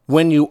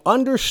when you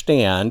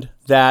understand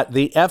that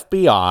the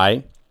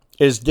FBI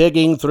is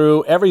digging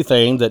through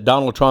everything that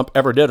Donald Trump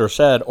ever did or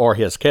said, or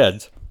his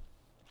kids.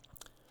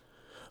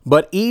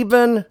 But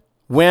even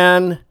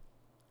when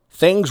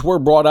things were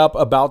brought up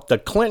about the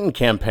Clinton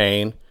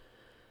campaign,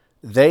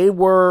 they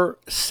were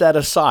set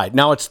aside.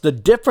 Now, it's the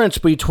difference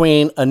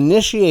between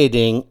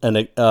initiating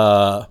an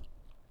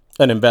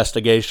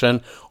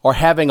investigation or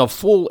having a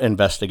full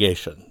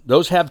investigation.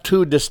 Those have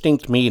two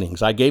distinct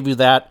meanings. I gave you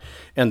that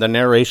in the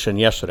narration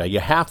yesterday. You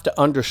have to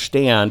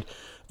understand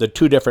the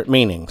two different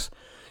meanings.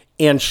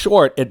 In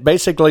short, it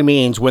basically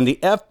means when the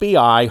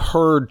FBI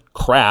heard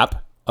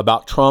crap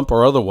about Trump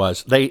or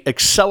otherwise, they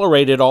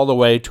accelerated all the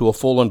way to a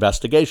full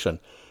investigation,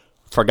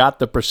 forgot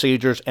the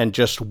procedures, and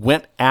just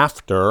went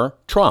after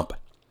Trump.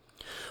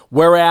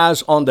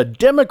 Whereas on the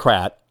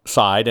Democrat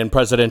side in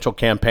presidential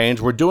campaigns,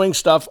 we're doing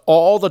stuff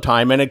all the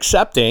time and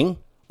accepting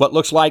what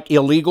looks like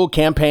illegal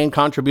campaign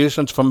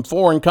contributions from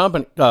foreign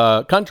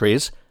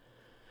countries.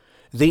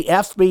 The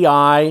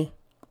FBI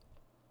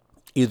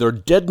either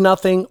did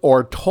nothing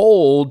or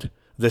told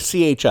the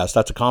CHS,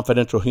 that's a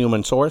confidential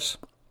human source,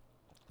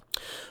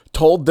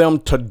 told them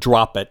to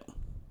drop it.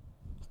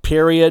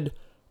 Period.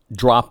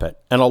 Drop it.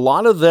 And a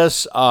lot of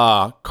this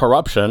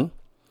corruption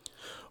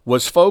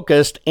was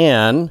focused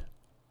in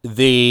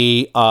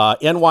the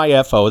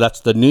NYFO,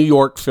 that's the New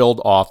York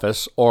Field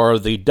Office, or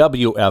the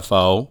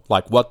WFO,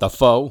 like what the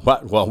FO,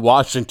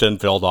 Washington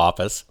Field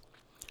Office,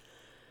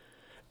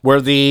 where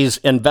these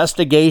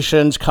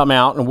investigations come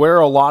out and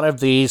where a lot of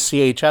these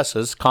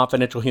CHSs,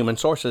 confidential human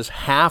sources,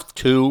 have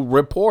to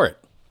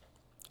report.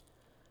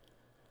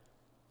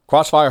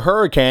 Crossfire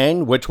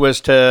Hurricane, which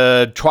was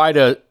to try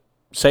to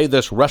say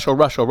this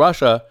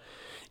Russia,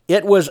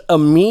 it was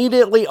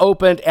immediately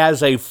opened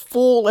as a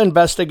full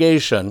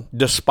investigation,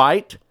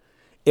 despite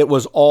it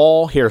was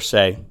all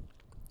hearsay.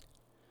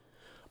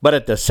 But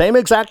at the same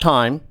exact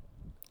time,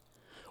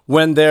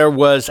 when there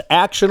was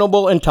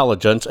actionable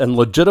intelligence and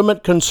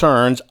legitimate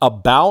concerns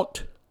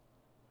about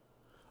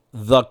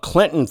the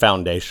Clinton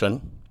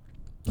Foundation,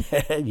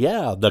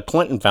 the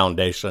Clinton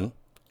Foundation,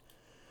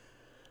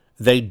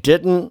 they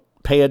didn't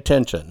pay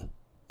attention.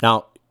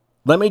 Now,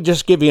 let me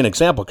just give you an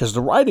example, because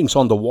the writing's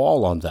on the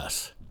wall on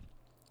this.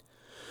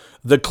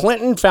 The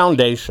Clinton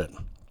Foundation,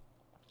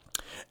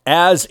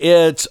 as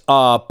it's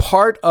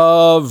part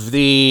of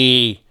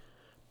the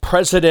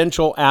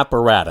presidential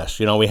apparatus,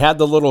 we had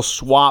the little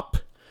swap.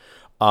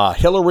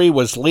 Hillary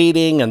was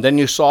leading, and then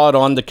you saw it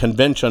on the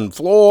convention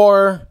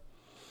floor.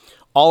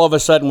 All of a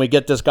sudden, we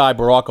get this guy,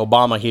 Barack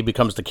Obama. He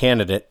becomes the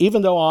candidate,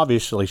 even though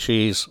obviously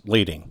she's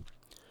leading.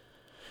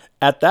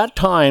 At that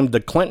time,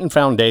 the Clinton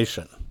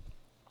Foundation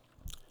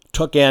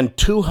took in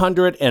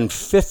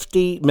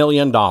 $250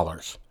 million.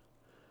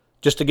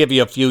 Just to give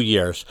you a few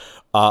years,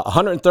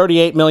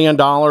 $138 million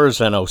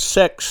in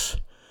 06,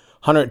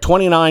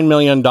 $129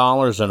 million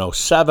in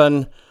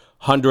 07,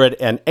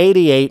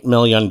 $188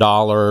 million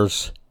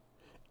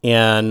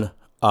in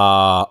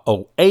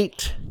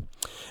 08,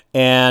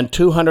 and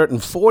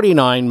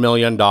 $249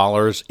 million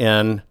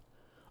in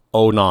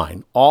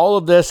 09. All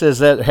of this is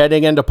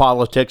heading into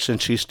politics,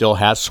 and she still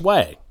has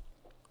sway.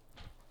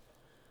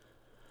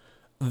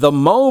 The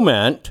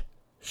moment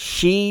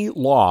she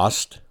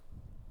lost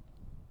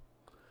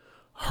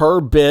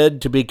her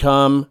bid to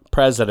become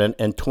president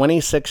in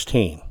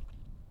 2016,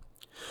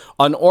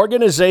 an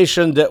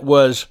organization that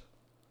was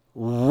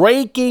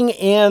raking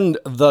in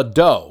the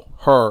dough,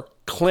 her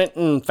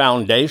Clinton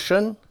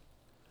Foundation,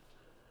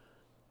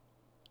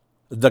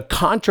 the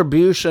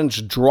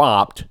contributions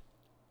dropped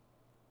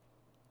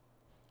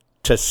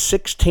to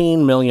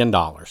 $16 million.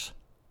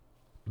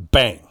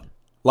 Bang.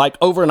 Like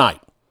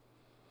overnight.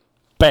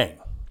 Bang.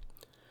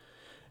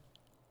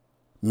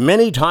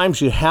 Many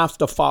times you have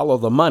to follow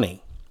the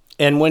money.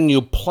 And when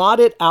you plot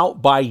it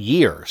out by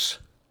years,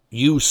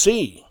 you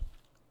see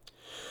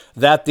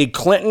that the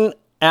Clinton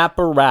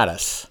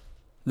apparatus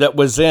that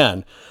was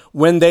in,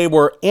 when they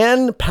were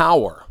in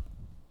power,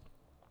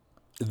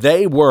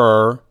 they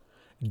were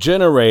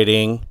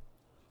generating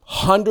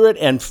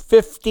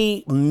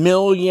 $150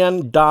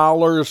 million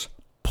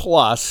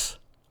plus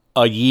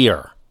a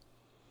year.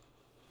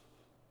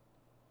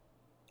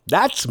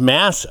 That's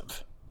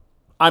massive.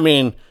 I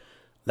mean,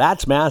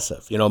 that's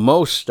massive. You know,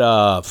 most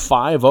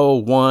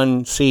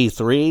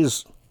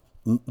 501c3s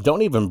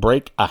don't even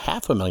break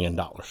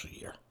 $500,000 a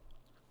year.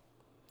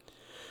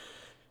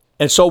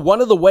 And so one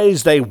of the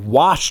ways they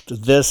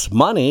washed this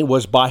money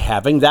was by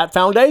having that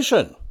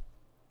foundation.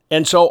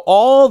 And so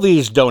all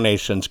these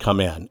donations come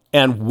in.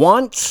 And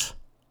once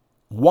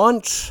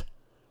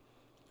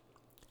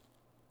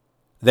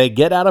they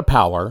get out of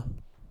power,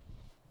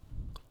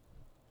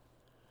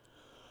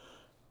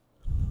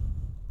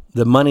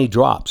 the money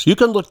drops. You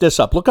can look this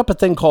up. Look up a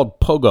thing called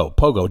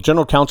POGO,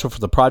 General Counsel for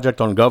the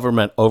Project on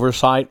Government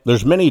Oversight.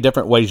 There's many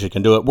different ways you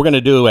can do it. We're going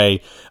to do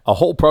a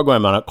whole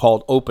program on it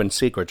called Open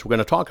Secrets. We're going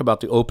to talk about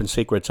the open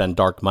secrets and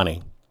dark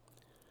money.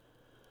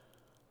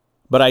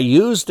 But I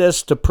use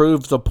this to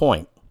prove the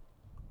point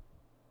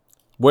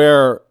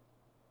where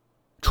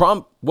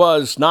Trump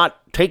was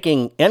not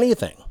taking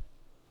anything.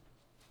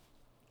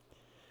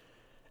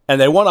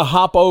 And they want to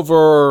hop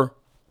over,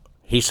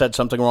 he said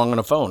something wrong on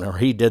the phone, or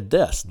he did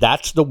this.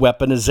 That's the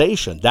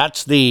weaponization.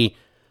 That's the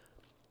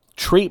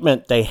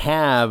treatment they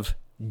have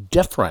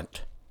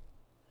different,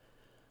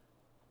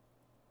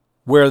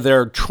 where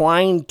they're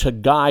trying to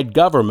guide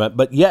government,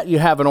 but yet you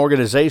have an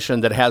organization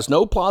that has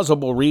no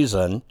plausible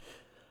reason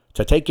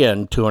to take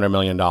in $200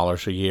 million a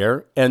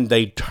year, and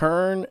they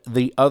turn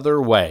the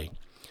other way.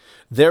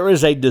 There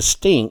is a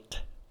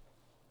distinct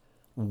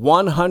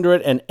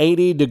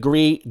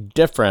 180-degree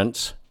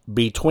difference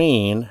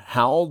between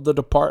how the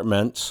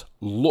departments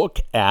look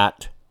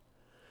at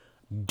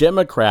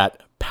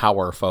Democrat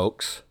power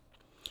folks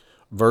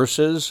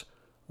versus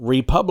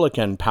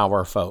Republican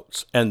power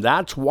folks. And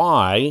that's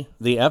why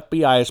the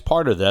FBI is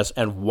part of this,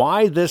 and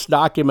why this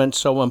document's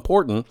so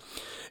important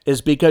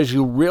is because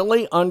you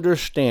really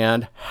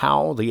understand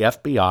how the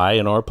FBI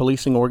and our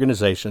policing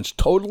organizations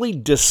totally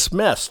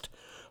dismissed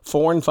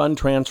foreign fund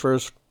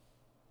transfers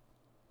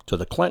to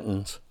the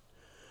Clintons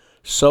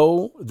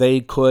so they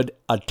could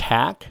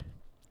attack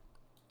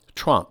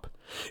Trump.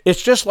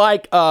 It's just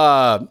like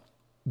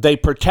they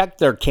protect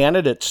their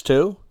candidates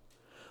too.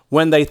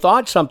 When they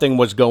thought something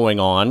was going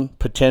on,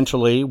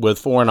 potentially with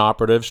foreign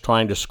operatives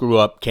trying to screw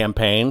up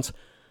campaigns,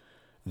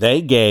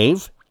 they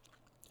gave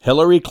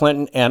Hillary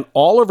Clinton and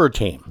all of her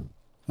team,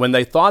 when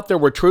they thought there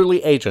were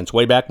truly agents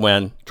way back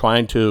when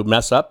trying to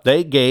mess up,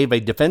 they gave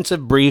a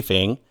defensive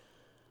briefing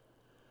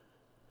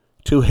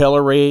to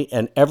Hillary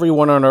and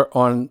everyone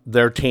on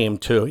their team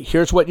too.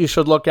 Here's what you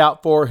should look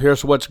out for.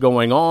 Here's what's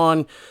going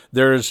on.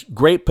 There's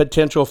great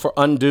potential for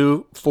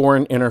undue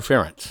foreign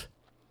interference.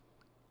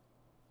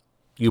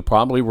 You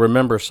probably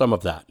remember some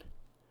of that.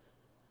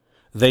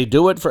 They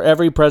do it for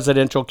every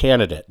presidential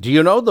candidate. Do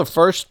you know the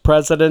first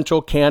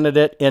presidential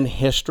candidate in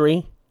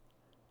history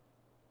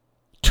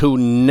to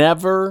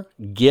never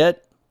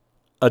get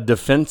a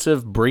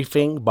defensive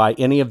briefing by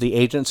any of the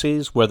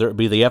agencies, whether it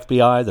be the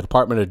FBI, the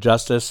Department of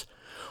Justice,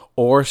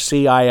 or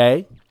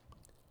CIA?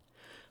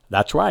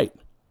 That's right.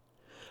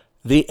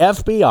 The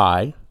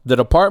FBI, the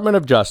Department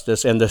of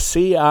Justice, and the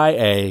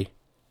CIA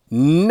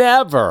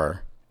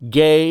never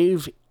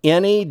gave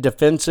any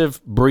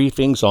defensive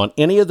briefings on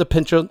any of the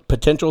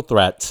potential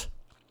threats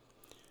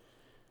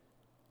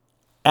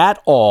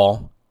at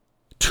all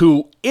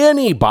to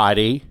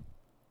anybody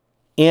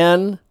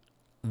in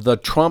the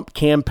Trump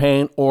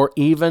campaign or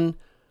even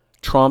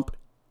Trump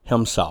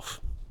himself.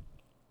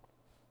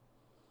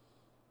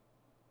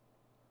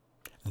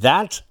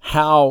 That's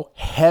how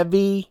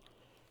heavy-handed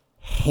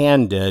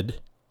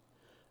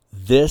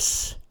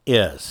this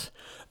is.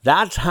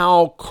 That's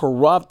how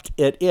corrupt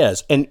it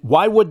is. And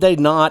why would they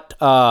not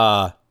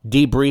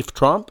debrief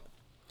Trump?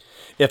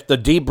 If the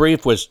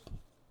debrief was,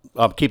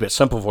 I'll keep it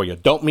simple for you,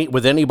 don't meet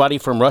with anybody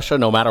from Russia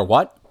no matter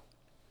what.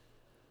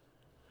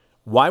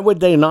 Why would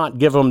they not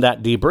give them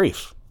that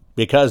debrief?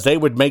 Because they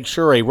would make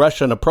sure a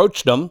Russian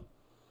approached them,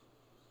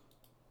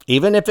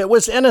 even if it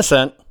was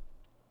innocent,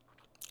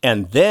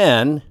 and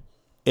then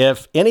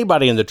if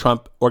anybody in the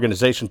Trump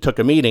organization took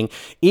a meeting,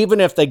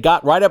 even if they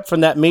got right up from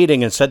that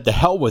meeting and said, to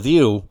hell with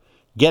you,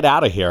 get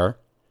out of here,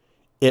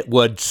 it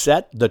would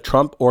set the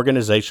Trump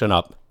organization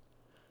up.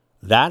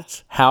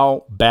 That's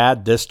how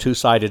bad this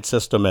two-sided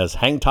system is.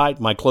 Hang tight.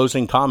 My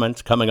closing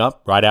comments coming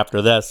up right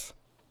after this.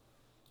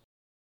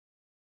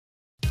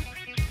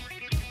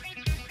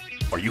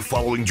 Are you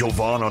following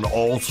Jovan on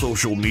all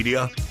social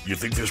media? You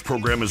think this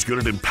program is good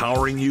at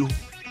empowering you?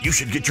 You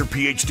should get your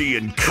PhD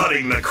in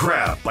cutting the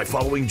crap by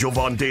following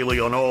Jovan Daly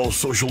on all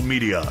social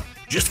media.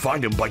 Just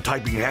find him by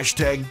typing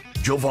hashtag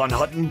Jovan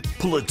Hutton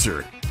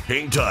Pulitzer.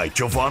 Hang tight,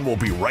 Jovan will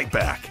be right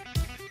back.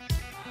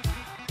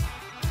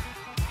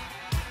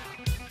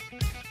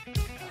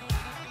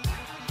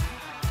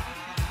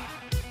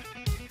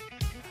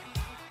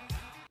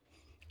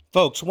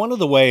 Folks, one of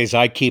the ways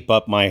I keep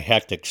up my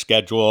hectic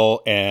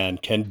schedule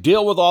and can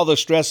deal with all the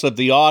stress of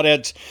the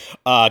audits,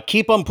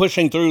 keep on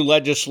pushing through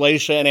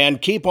legislation, and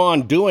keep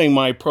on doing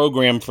my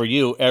program for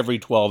you every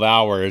 12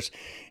 hours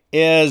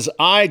is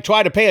I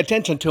try to pay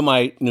attention to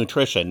my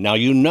nutrition. Now,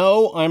 you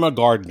know I'm a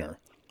gardener.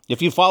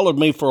 If you followed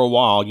me for a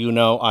while, you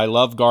know I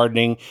love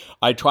gardening.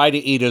 I try to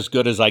eat as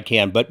good as I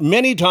can. But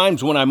many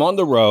times when I'm on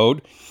the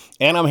road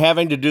and I'm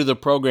having to do the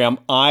program,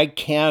 I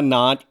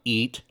cannot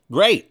eat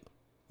great.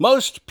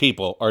 Most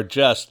people are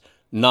just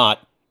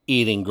not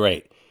eating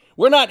great.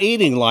 We're not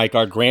eating like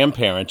our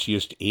grandparents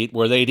used to eat,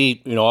 where they'd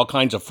eat, all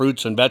kinds of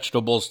fruits and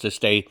vegetables to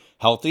stay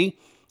healthy.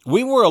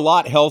 We were a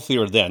lot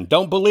healthier then.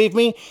 Don't believe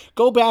me?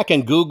 Go back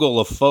and Google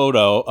a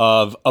photo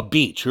of a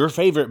beach, your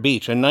favorite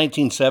beach in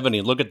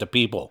 1970. Look at the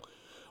people.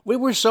 We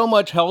were so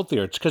much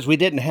healthier. It's because we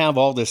didn't have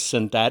all this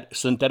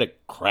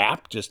synthetic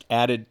crap just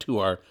added to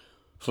our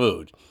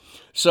food.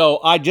 So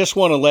I just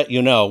want to let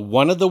you know,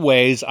 one of the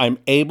ways I'm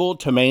able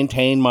to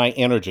maintain my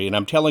energy, and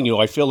I'm telling you,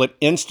 I feel it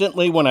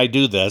instantly when I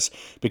do this,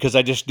 because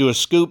I just do a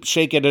scoop,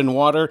 shake it in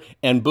water,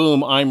 and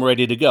boom, I'm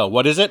ready to go.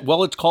 What is it?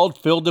 Well, it's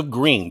called Field of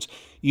Greens.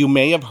 You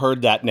may have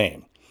heard that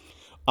name.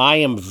 I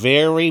am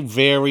very,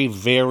 very,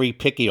 very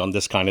picky on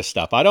this kind of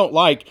stuff. I don't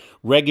like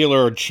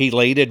regular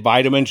chelated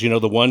vitamins,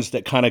 the ones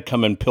that kind of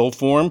come in pill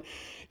form.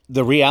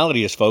 The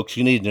reality is, folks,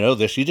 you need to know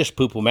this, you just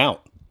poop them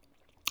out.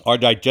 Our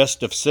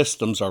digestive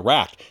systems are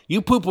racked.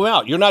 You poop them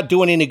out. You're not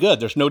doing any good.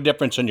 There's no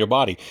difference in your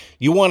body.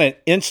 You want an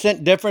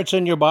instant difference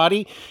in your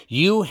body?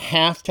 You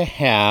have to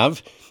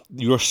have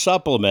your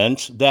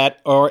supplements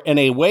that are in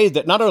a way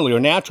that not only are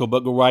natural,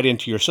 but go right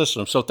into your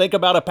system. So think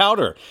about a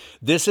powder.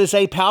 This is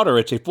a powder.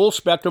 It's a full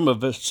spectrum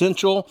of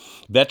essential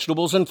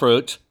vegetables and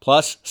fruits,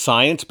 plus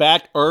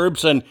science-backed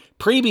herbs and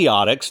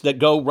prebiotics that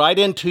go right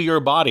into your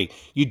body.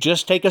 You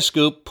just take a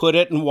scoop, put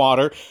it in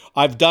water.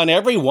 I've done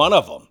every one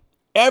of them.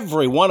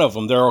 Every one of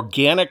them. They're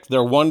organic.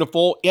 They're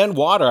wonderful in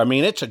water. I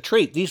mean, it's a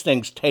treat. These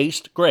things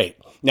taste great.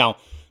 Now,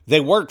 they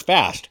work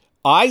fast.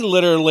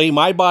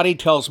 My body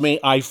tells me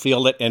I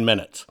feel it in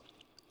minutes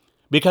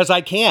because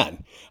I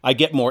can. I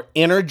get more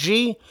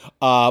energy.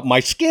 My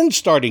skin's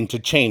starting to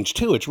change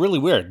too. It's really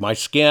weird. My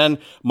skin,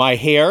 my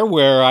hair,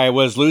 where I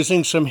was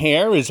losing some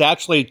hair, is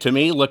actually, to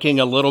me,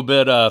 looking a little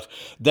bit of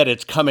that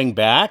it's coming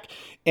back.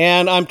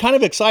 And I'm kind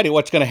of excited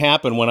what's going to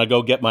happen when I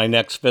go get my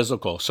next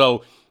physical.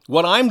 So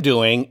what I'm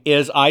doing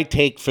is I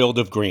take Field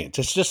of Greens.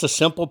 It's just a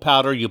simple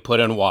powder you put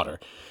in water.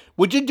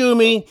 Would you do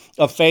me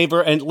a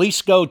favor and at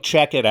least go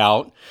check it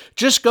out?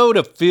 Just go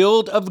to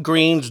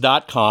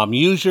fieldofgreens.com.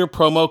 Use your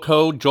promo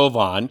code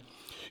Jovan.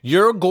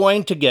 You're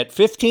going to get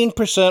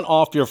 15%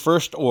 off your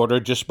first order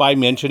just by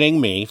mentioning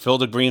me,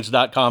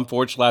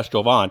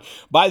 fieldofgreens.com/Jovan.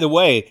 By the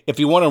way, if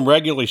you want them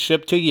regularly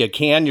shipped to you, you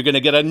can. You're going to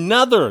get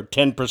another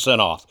 10%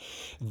 off.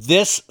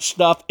 This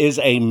stuff is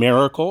a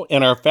miracle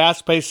in our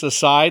fast-paced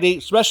society,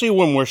 especially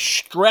when we're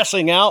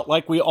stressing out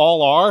like we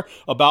all are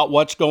about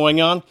what's going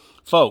on.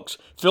 Folks,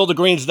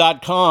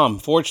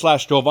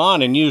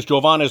 fieldofgreens.com/Jovan and use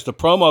Jovan as the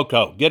promo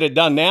code. Get it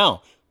done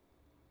now.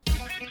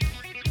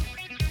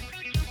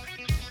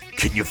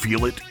 Can you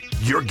feel it?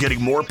 You're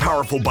getting more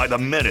powerful by the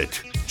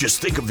minute.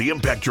 Just think of the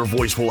impact your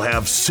voice will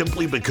have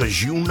simply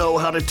because you know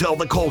how to tell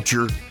the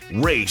culture,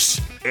 race,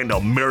 and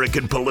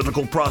American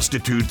political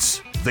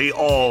prostitutes they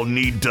all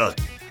need to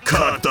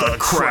cut the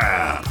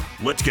crap.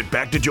 Let's get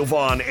back to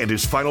Jovan and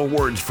his final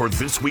words for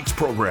this week's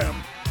program.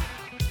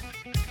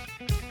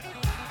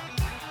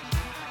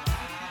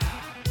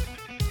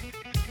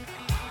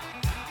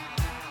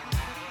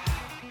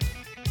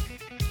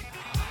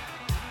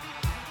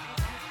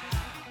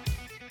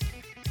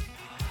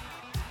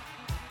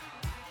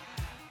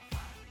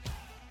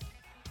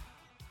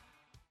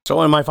 So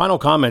in my final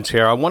comments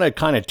here, I want to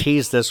kind of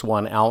tease this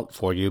one out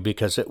for you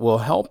because it will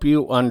help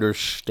you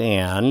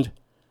understand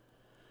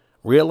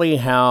really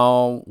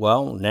how,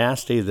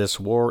 nasty this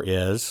war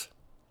is,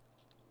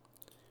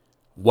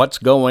 what's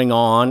going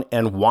on,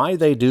 and why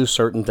they do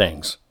certain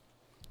things.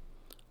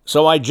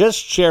 So I just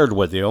shared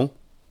with you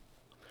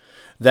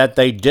that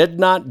they did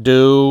not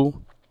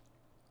do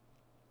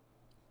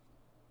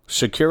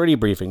security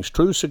briefings,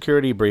 true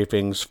security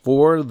briefings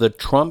for the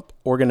Trump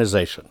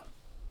organization.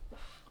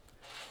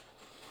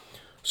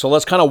 So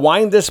let's kind of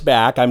wind this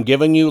back. I'm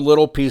giving you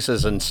little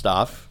pieces and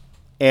stuff.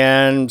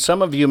 And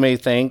some of you may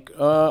think,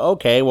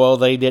 okay, well,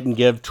 they didn't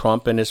give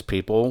Trump and his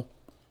people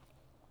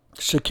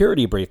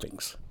security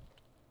briefings.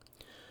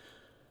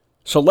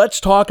 So let's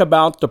talk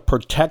about the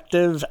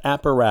protective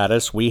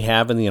apparatus we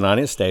have in the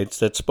United States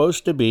that's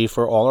supposed to be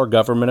for all our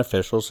government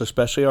officials,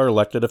 especially our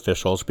elected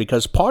officials,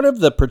 because part of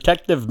the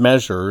protective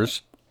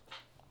measures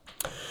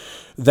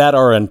that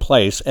are in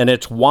place, and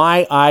it's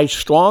why I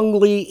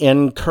strongly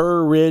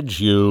encourage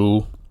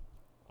you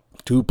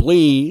to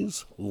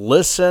please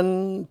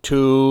listen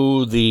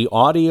to the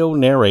audio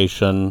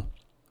narration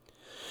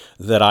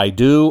that I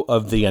do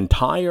of the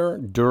entire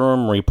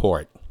Durham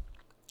report.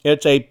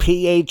 It's a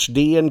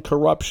PhD in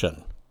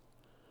corruption.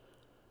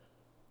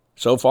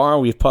 So far,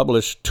 we've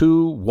published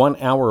 2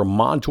 one-hour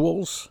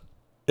modules.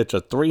 It's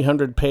a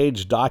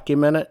 300-page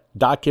document,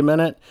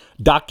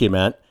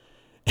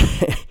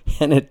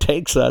 and it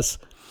takes us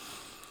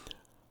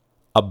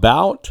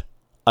about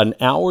an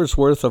hour's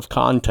worth of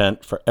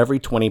content for every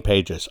 20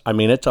 pages. I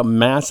mean, it's a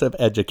massive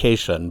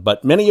education,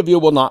 but many of you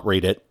will not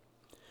read it.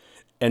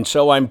 And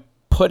so I'm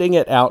putting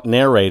it out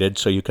narrated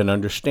so you can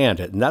understand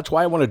it. And that's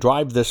why I want to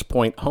drive this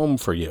point home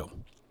for you.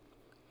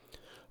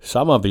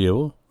 Some of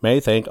you may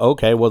think,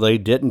 okay, well, they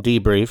didn't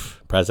debrief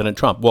President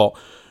Trump. Well,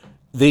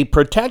 the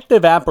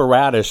protective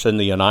apparatus in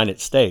the United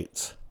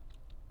States,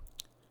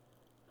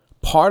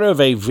 part of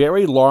a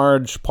very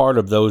large part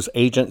of those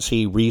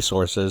agency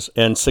resources,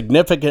 and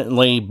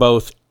significantly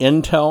both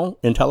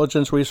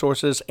intelligence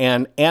resources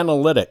and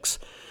analytics,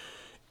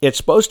 it's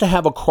supposed to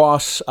have a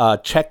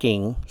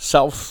cross-checking,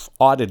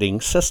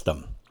 self-auditing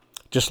system,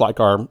 just like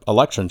our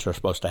elections are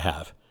supposed to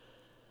have.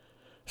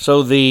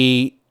 So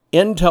the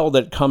intel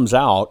that comes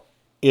out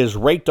is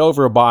raked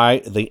over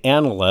by the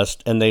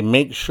analyst, and they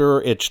make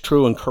sure it's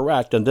true and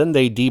correct, and then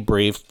they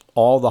debrief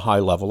all the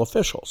high-level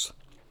officials.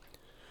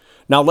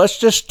 Now, let's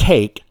just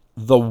take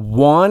the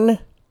one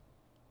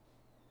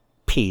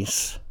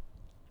piece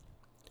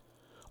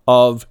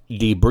of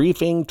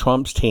debriefing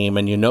Trump's team,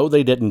 and you know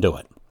they didn't do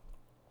it.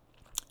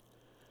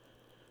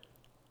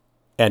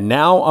 And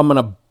now I'm going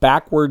to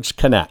backwards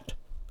connect.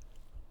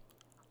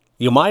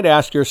 You might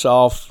ask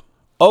yourself,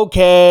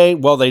 okay,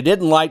 well, they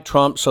didn't like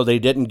Trump, so they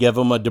didn't give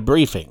him a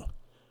debriefing.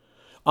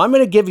 I'm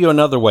going to give you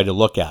another way to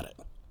look at it.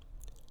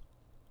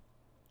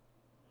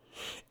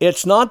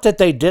 It's not that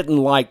they didn't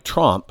like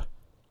Trump,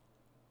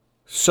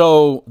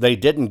 so they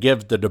didn't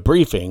give the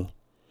debriefing.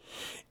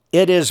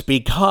 It is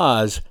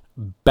because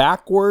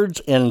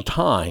backwards in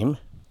time,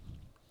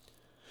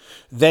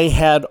 they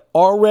had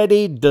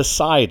already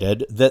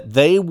decided that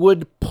they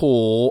would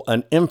pull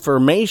an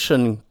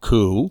information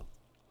coup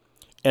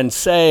and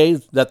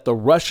say that the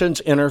Russians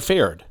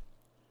interfered.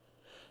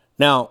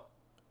 Now,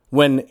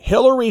 when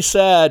Hillary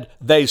said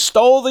they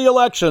stole the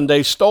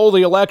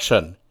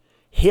election,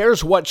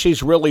 here's what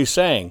she's really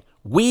saying.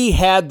 We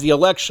had the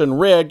election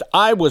rigged.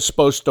 I was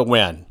supposed to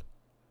win.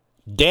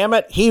 Damn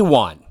it, he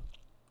won.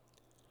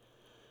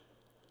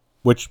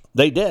 Which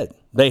they did.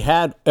 They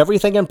had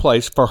everything in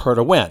place for her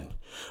to win.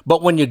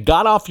 But when you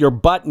got off your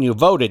butt and you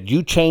voted,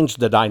 you changed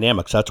the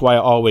dynamics. That's why I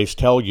always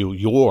tell you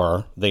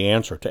you're the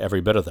answer to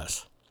every bit of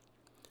this.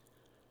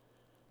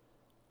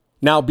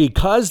 Now,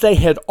 because they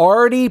had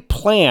already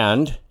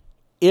planned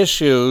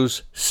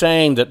issues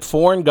saying that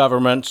foreign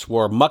governments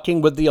were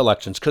mucking with the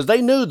elections, because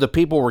they knew the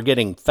people were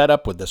getting fed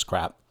up with this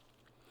crap,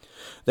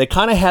 they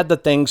kind of had the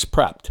things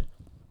prepped.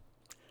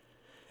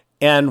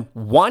 And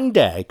one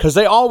day, because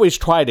they always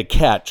try to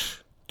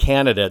catch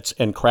candidates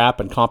in crap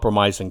and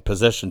compromising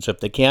positions if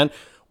they can,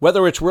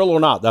 whether it's real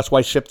or not. That's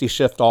why Shifty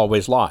Shift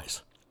always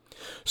lies.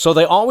 So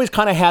they always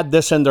kind of had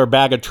this in their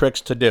bag of tricks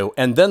to do.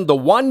 And then the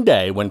one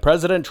day when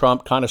President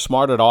Trump kind of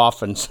smarted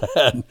off and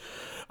said,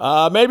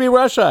 maybe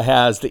Russia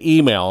has the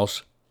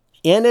emails,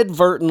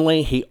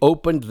 inadvertently he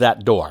opened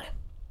that door.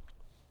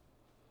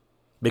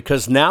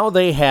 Because now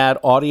they had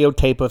audio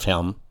tape of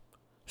him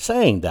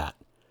saying that.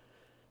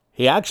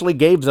 He actually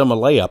gave them a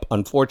layup,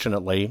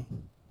 unfortunately.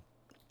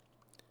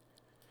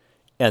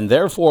 And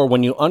therefore,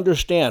 when you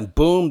understand,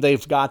 boom,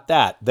 they've got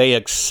that. They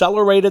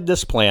accelerated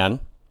this plan,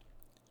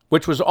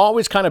 which was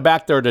always kind of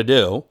back there to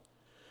do.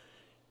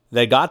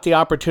 They got the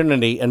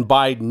opportunity, and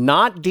by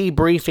not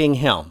debriefing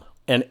him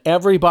and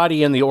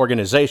everybody in the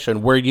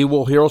organization, where you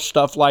will hear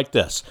stuff like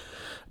this,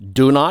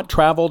 do not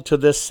travel to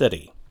this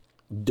city.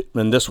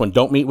 And this one,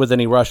 don't meet with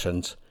any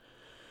Russians.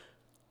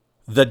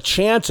 The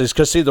chances,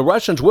 because see, the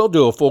Russians will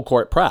do a full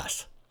court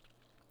press.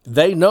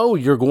 They know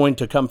you're going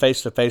to come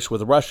face to face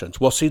with the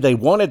Russians. Well, see, they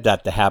wanted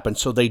that to happen,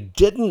 so they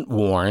didn't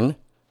warn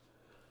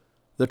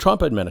the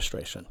Trump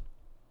administration.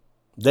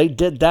 They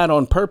did that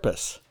on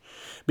purpose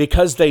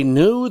because they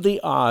knew the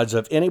odds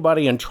of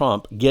anybody in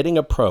Trump getting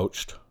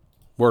approached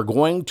were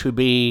going to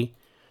be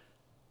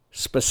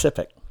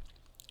specific.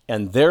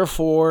 And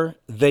therefore,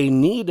 they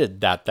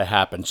needed that to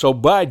happen. So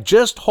by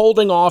just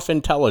holding off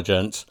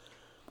intelligence,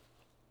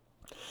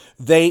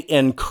 they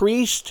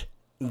increased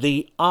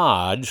the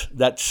odds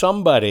that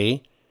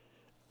somebody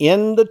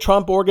in the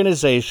Trump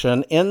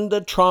organization, in the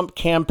Trump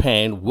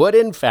campaign, would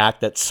in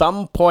fact at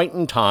some point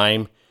in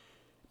time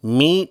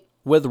meet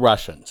with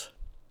Russians.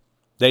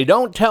 They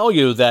don't tell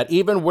you that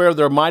even where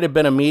there might have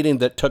been a meeting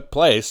that took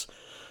place,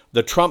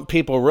 the Trump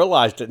people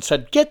realized it and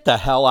said, get the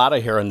hell out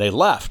of here, and they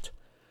left.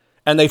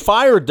 And they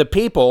fired the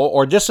people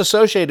or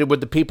disassociated with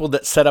the people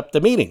that set up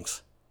the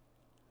meetings.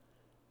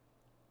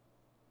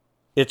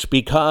 It's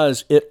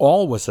because it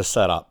all was a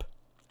setup.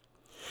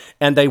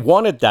 And they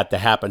wanted that to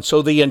happen.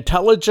 So the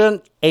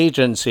intelligence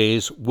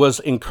agencies was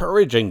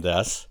encouraging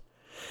this.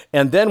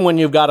 And then when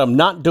you've got them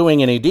not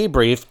doing any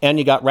debrief and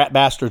you got rat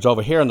bastards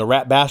over here and the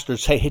rat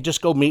bastards say, hey,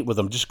 just go meet with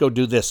them. Just go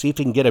do this. See if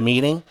you can get a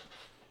meeting.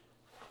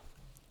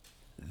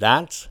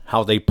 That's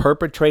how they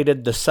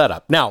perpetrated the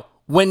setup. Now,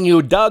 when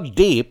you dug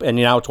deep, and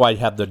now it's why I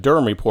have the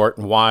Durham report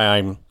and why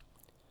I'm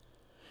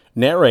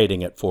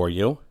narrating it for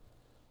you,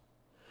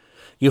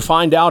 you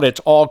find out it's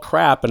all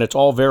crap and it's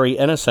all very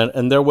innocent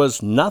and there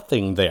was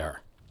nothing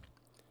there.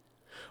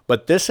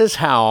 But this is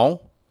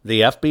how the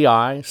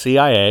FBI,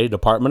 CIA,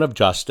 Department of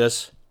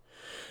Justice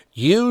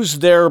use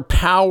their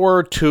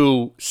power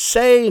to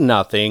say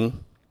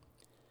nothing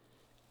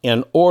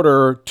in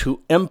order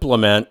to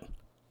implement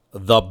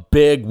the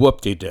big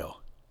whoop-de-doo.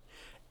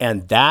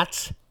 And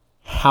that's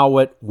how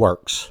it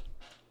works.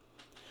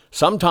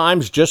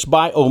 Sometimes just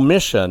by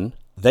omission,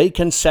 they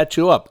can set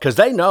you up because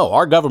they know,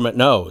 our government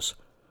knows,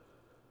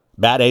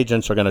 bad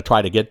agents are going to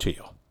try to get to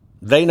you.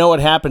 They know it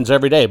happens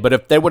every day. But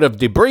if they would have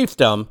debriefed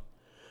them,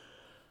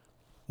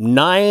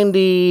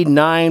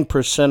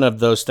 99% of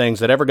those things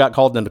that ever got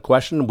called into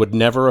question would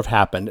never have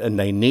happened. And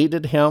they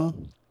needed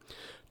him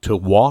to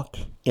walk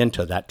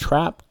into that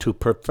trap to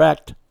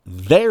perfect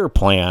their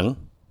plan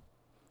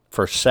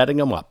for setting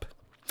them up.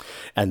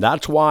 And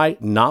that's why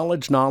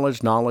knowledge is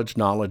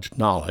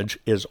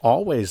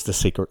always the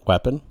secret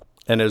weapon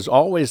and is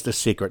always the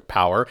secret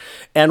power,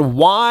 and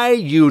why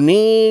you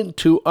need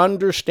to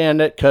understand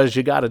it, because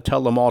you got to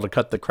tell them all to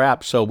cut the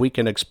crap so we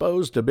can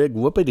expose the big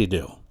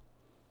whoopity-doo.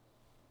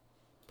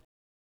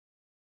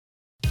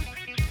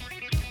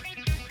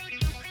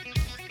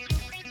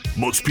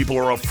 Most people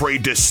are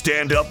afraid to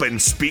stand up and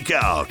speak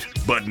out,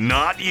 but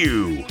not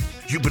you.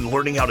 You've been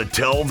learning how to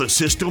tell the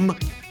system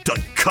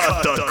to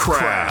cut the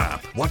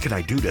crap. What can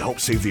I do to help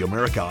save the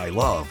America I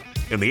love?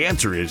 And the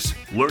answer is,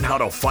 learn how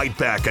to fight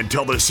back and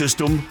tell the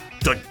system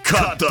to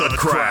cut the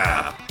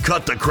crap.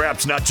 Cut the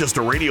Crap's not just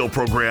a radio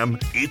program,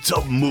 it's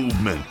a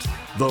movement.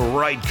 The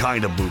right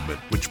kind of movement,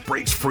 which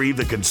breaks free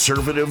the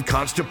conservative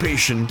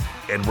constipation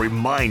and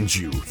reminds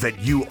you that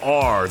you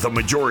are the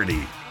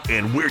majority.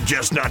 And we're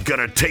just not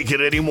gonna take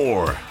it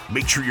anymore.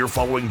 Make sure you're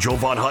following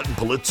Jovan Hutton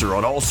Pulitzer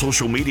on all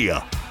social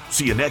media.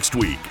 See you next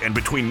week, and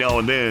between now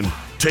and then,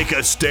 take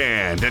a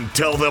stand and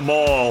tell them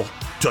all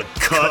to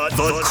cut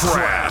the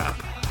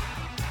crap.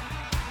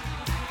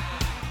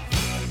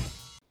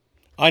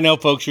 I know,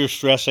 folks, you're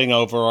stressing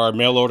over our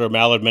mail-order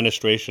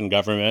maladministration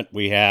government.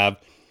 We have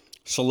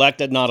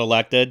selected, not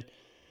elected.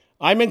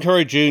 I'm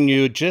encouraging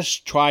you,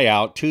 just try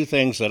out 2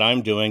 things that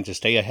I'm doing to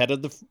stay ahead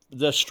of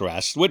the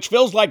stress, which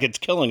feels like it's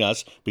killing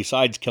us,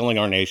 besides killing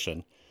our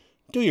nation.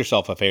 Do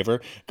yourself a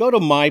favor. Go to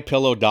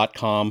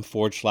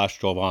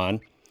mypillow.com/Jovan.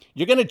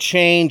 You're going to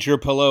change your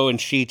pillow and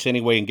sheets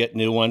anyway and get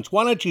new ones.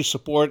 Why don't you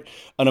support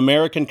an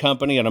American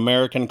company, an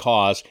American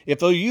cause? If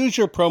they'll use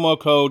your promo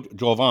code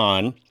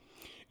Jovan,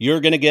 you're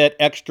going to get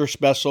extra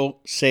special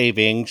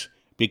savings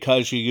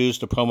because you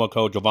used the promo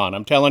code Jovan.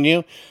 I'm telling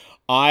you,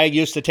 I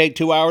used to take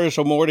 2 hours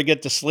or more to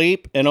get to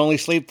sleep and only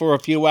sleep for a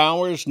few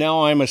hours.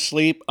 Now I'm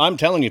asleep. I'm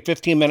telling you,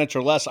 15 minutes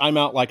or less, I'm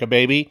out like a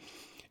baby.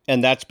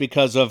 And that's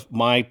because of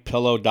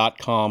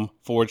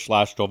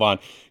mypillow.com/Jovan.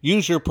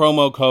 Use your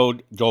promo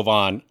code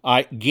Jovan.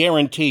 I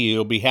guarantee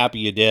you'll be happy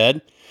you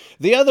did.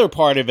 The other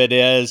part of it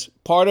is,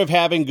 part of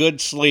having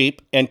good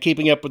sleep and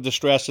keeping up with the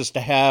stress is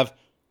to have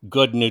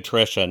good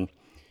nutrition.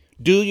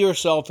 Do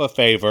yourself a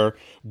favor.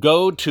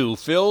 Go to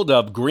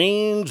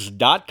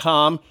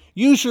fieldofgreens.com.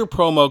 Use your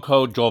promo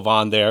code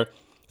Jovan there.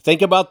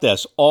 Think about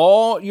this.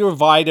 All your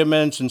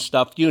vitamins and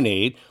stuff you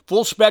need,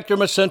 full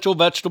spectrum essential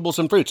vegetables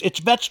and fruits. It's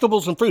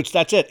vegetables and fruits.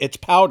 That's it. It's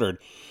powdered.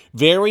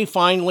 Very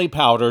finely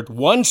powdered.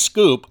 1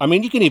 scoop. I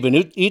mean, you can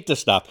even eat the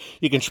stuff.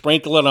 You can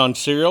sprinkle it on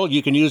cereal.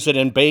 You can use it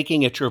in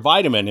baking. It's your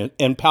vitamin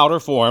in powder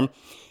form.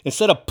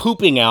 Instead of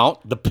pooping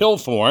out the pill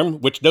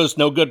form, which does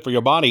no good for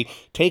your body,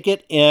 take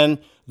it in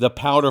the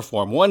powder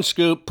form. 1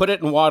 scoop, put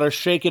it in water,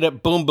 shake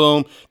it, boom,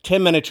 boom.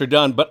 10 minutes, you're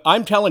done. But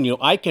I'm telling you,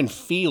 I can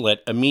feel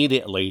it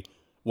immediately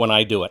when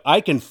I do it.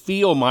 I can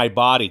feel my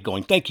body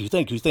going, thank you,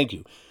 thank you, thank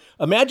you.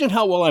 Imagine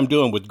how well I'm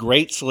doing with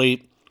great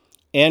sleep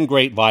and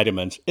great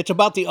vitamins. It's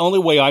about the only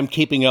way I'm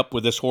keeping up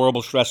with this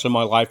horrible stress in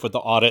my life with the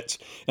audits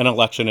and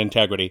election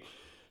integrity.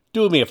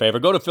 Do me a favor.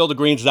 Go to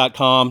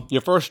fieldofgreens.com. Your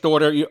first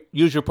order,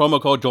 use your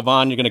promo code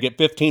Jovan. You're going to get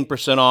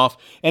 15% off.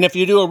 And if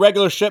you do a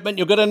regular shipment,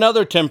 you'll get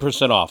another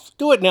 10% off.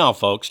 Do it now,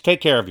 folks.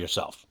 Take care of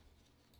yourself.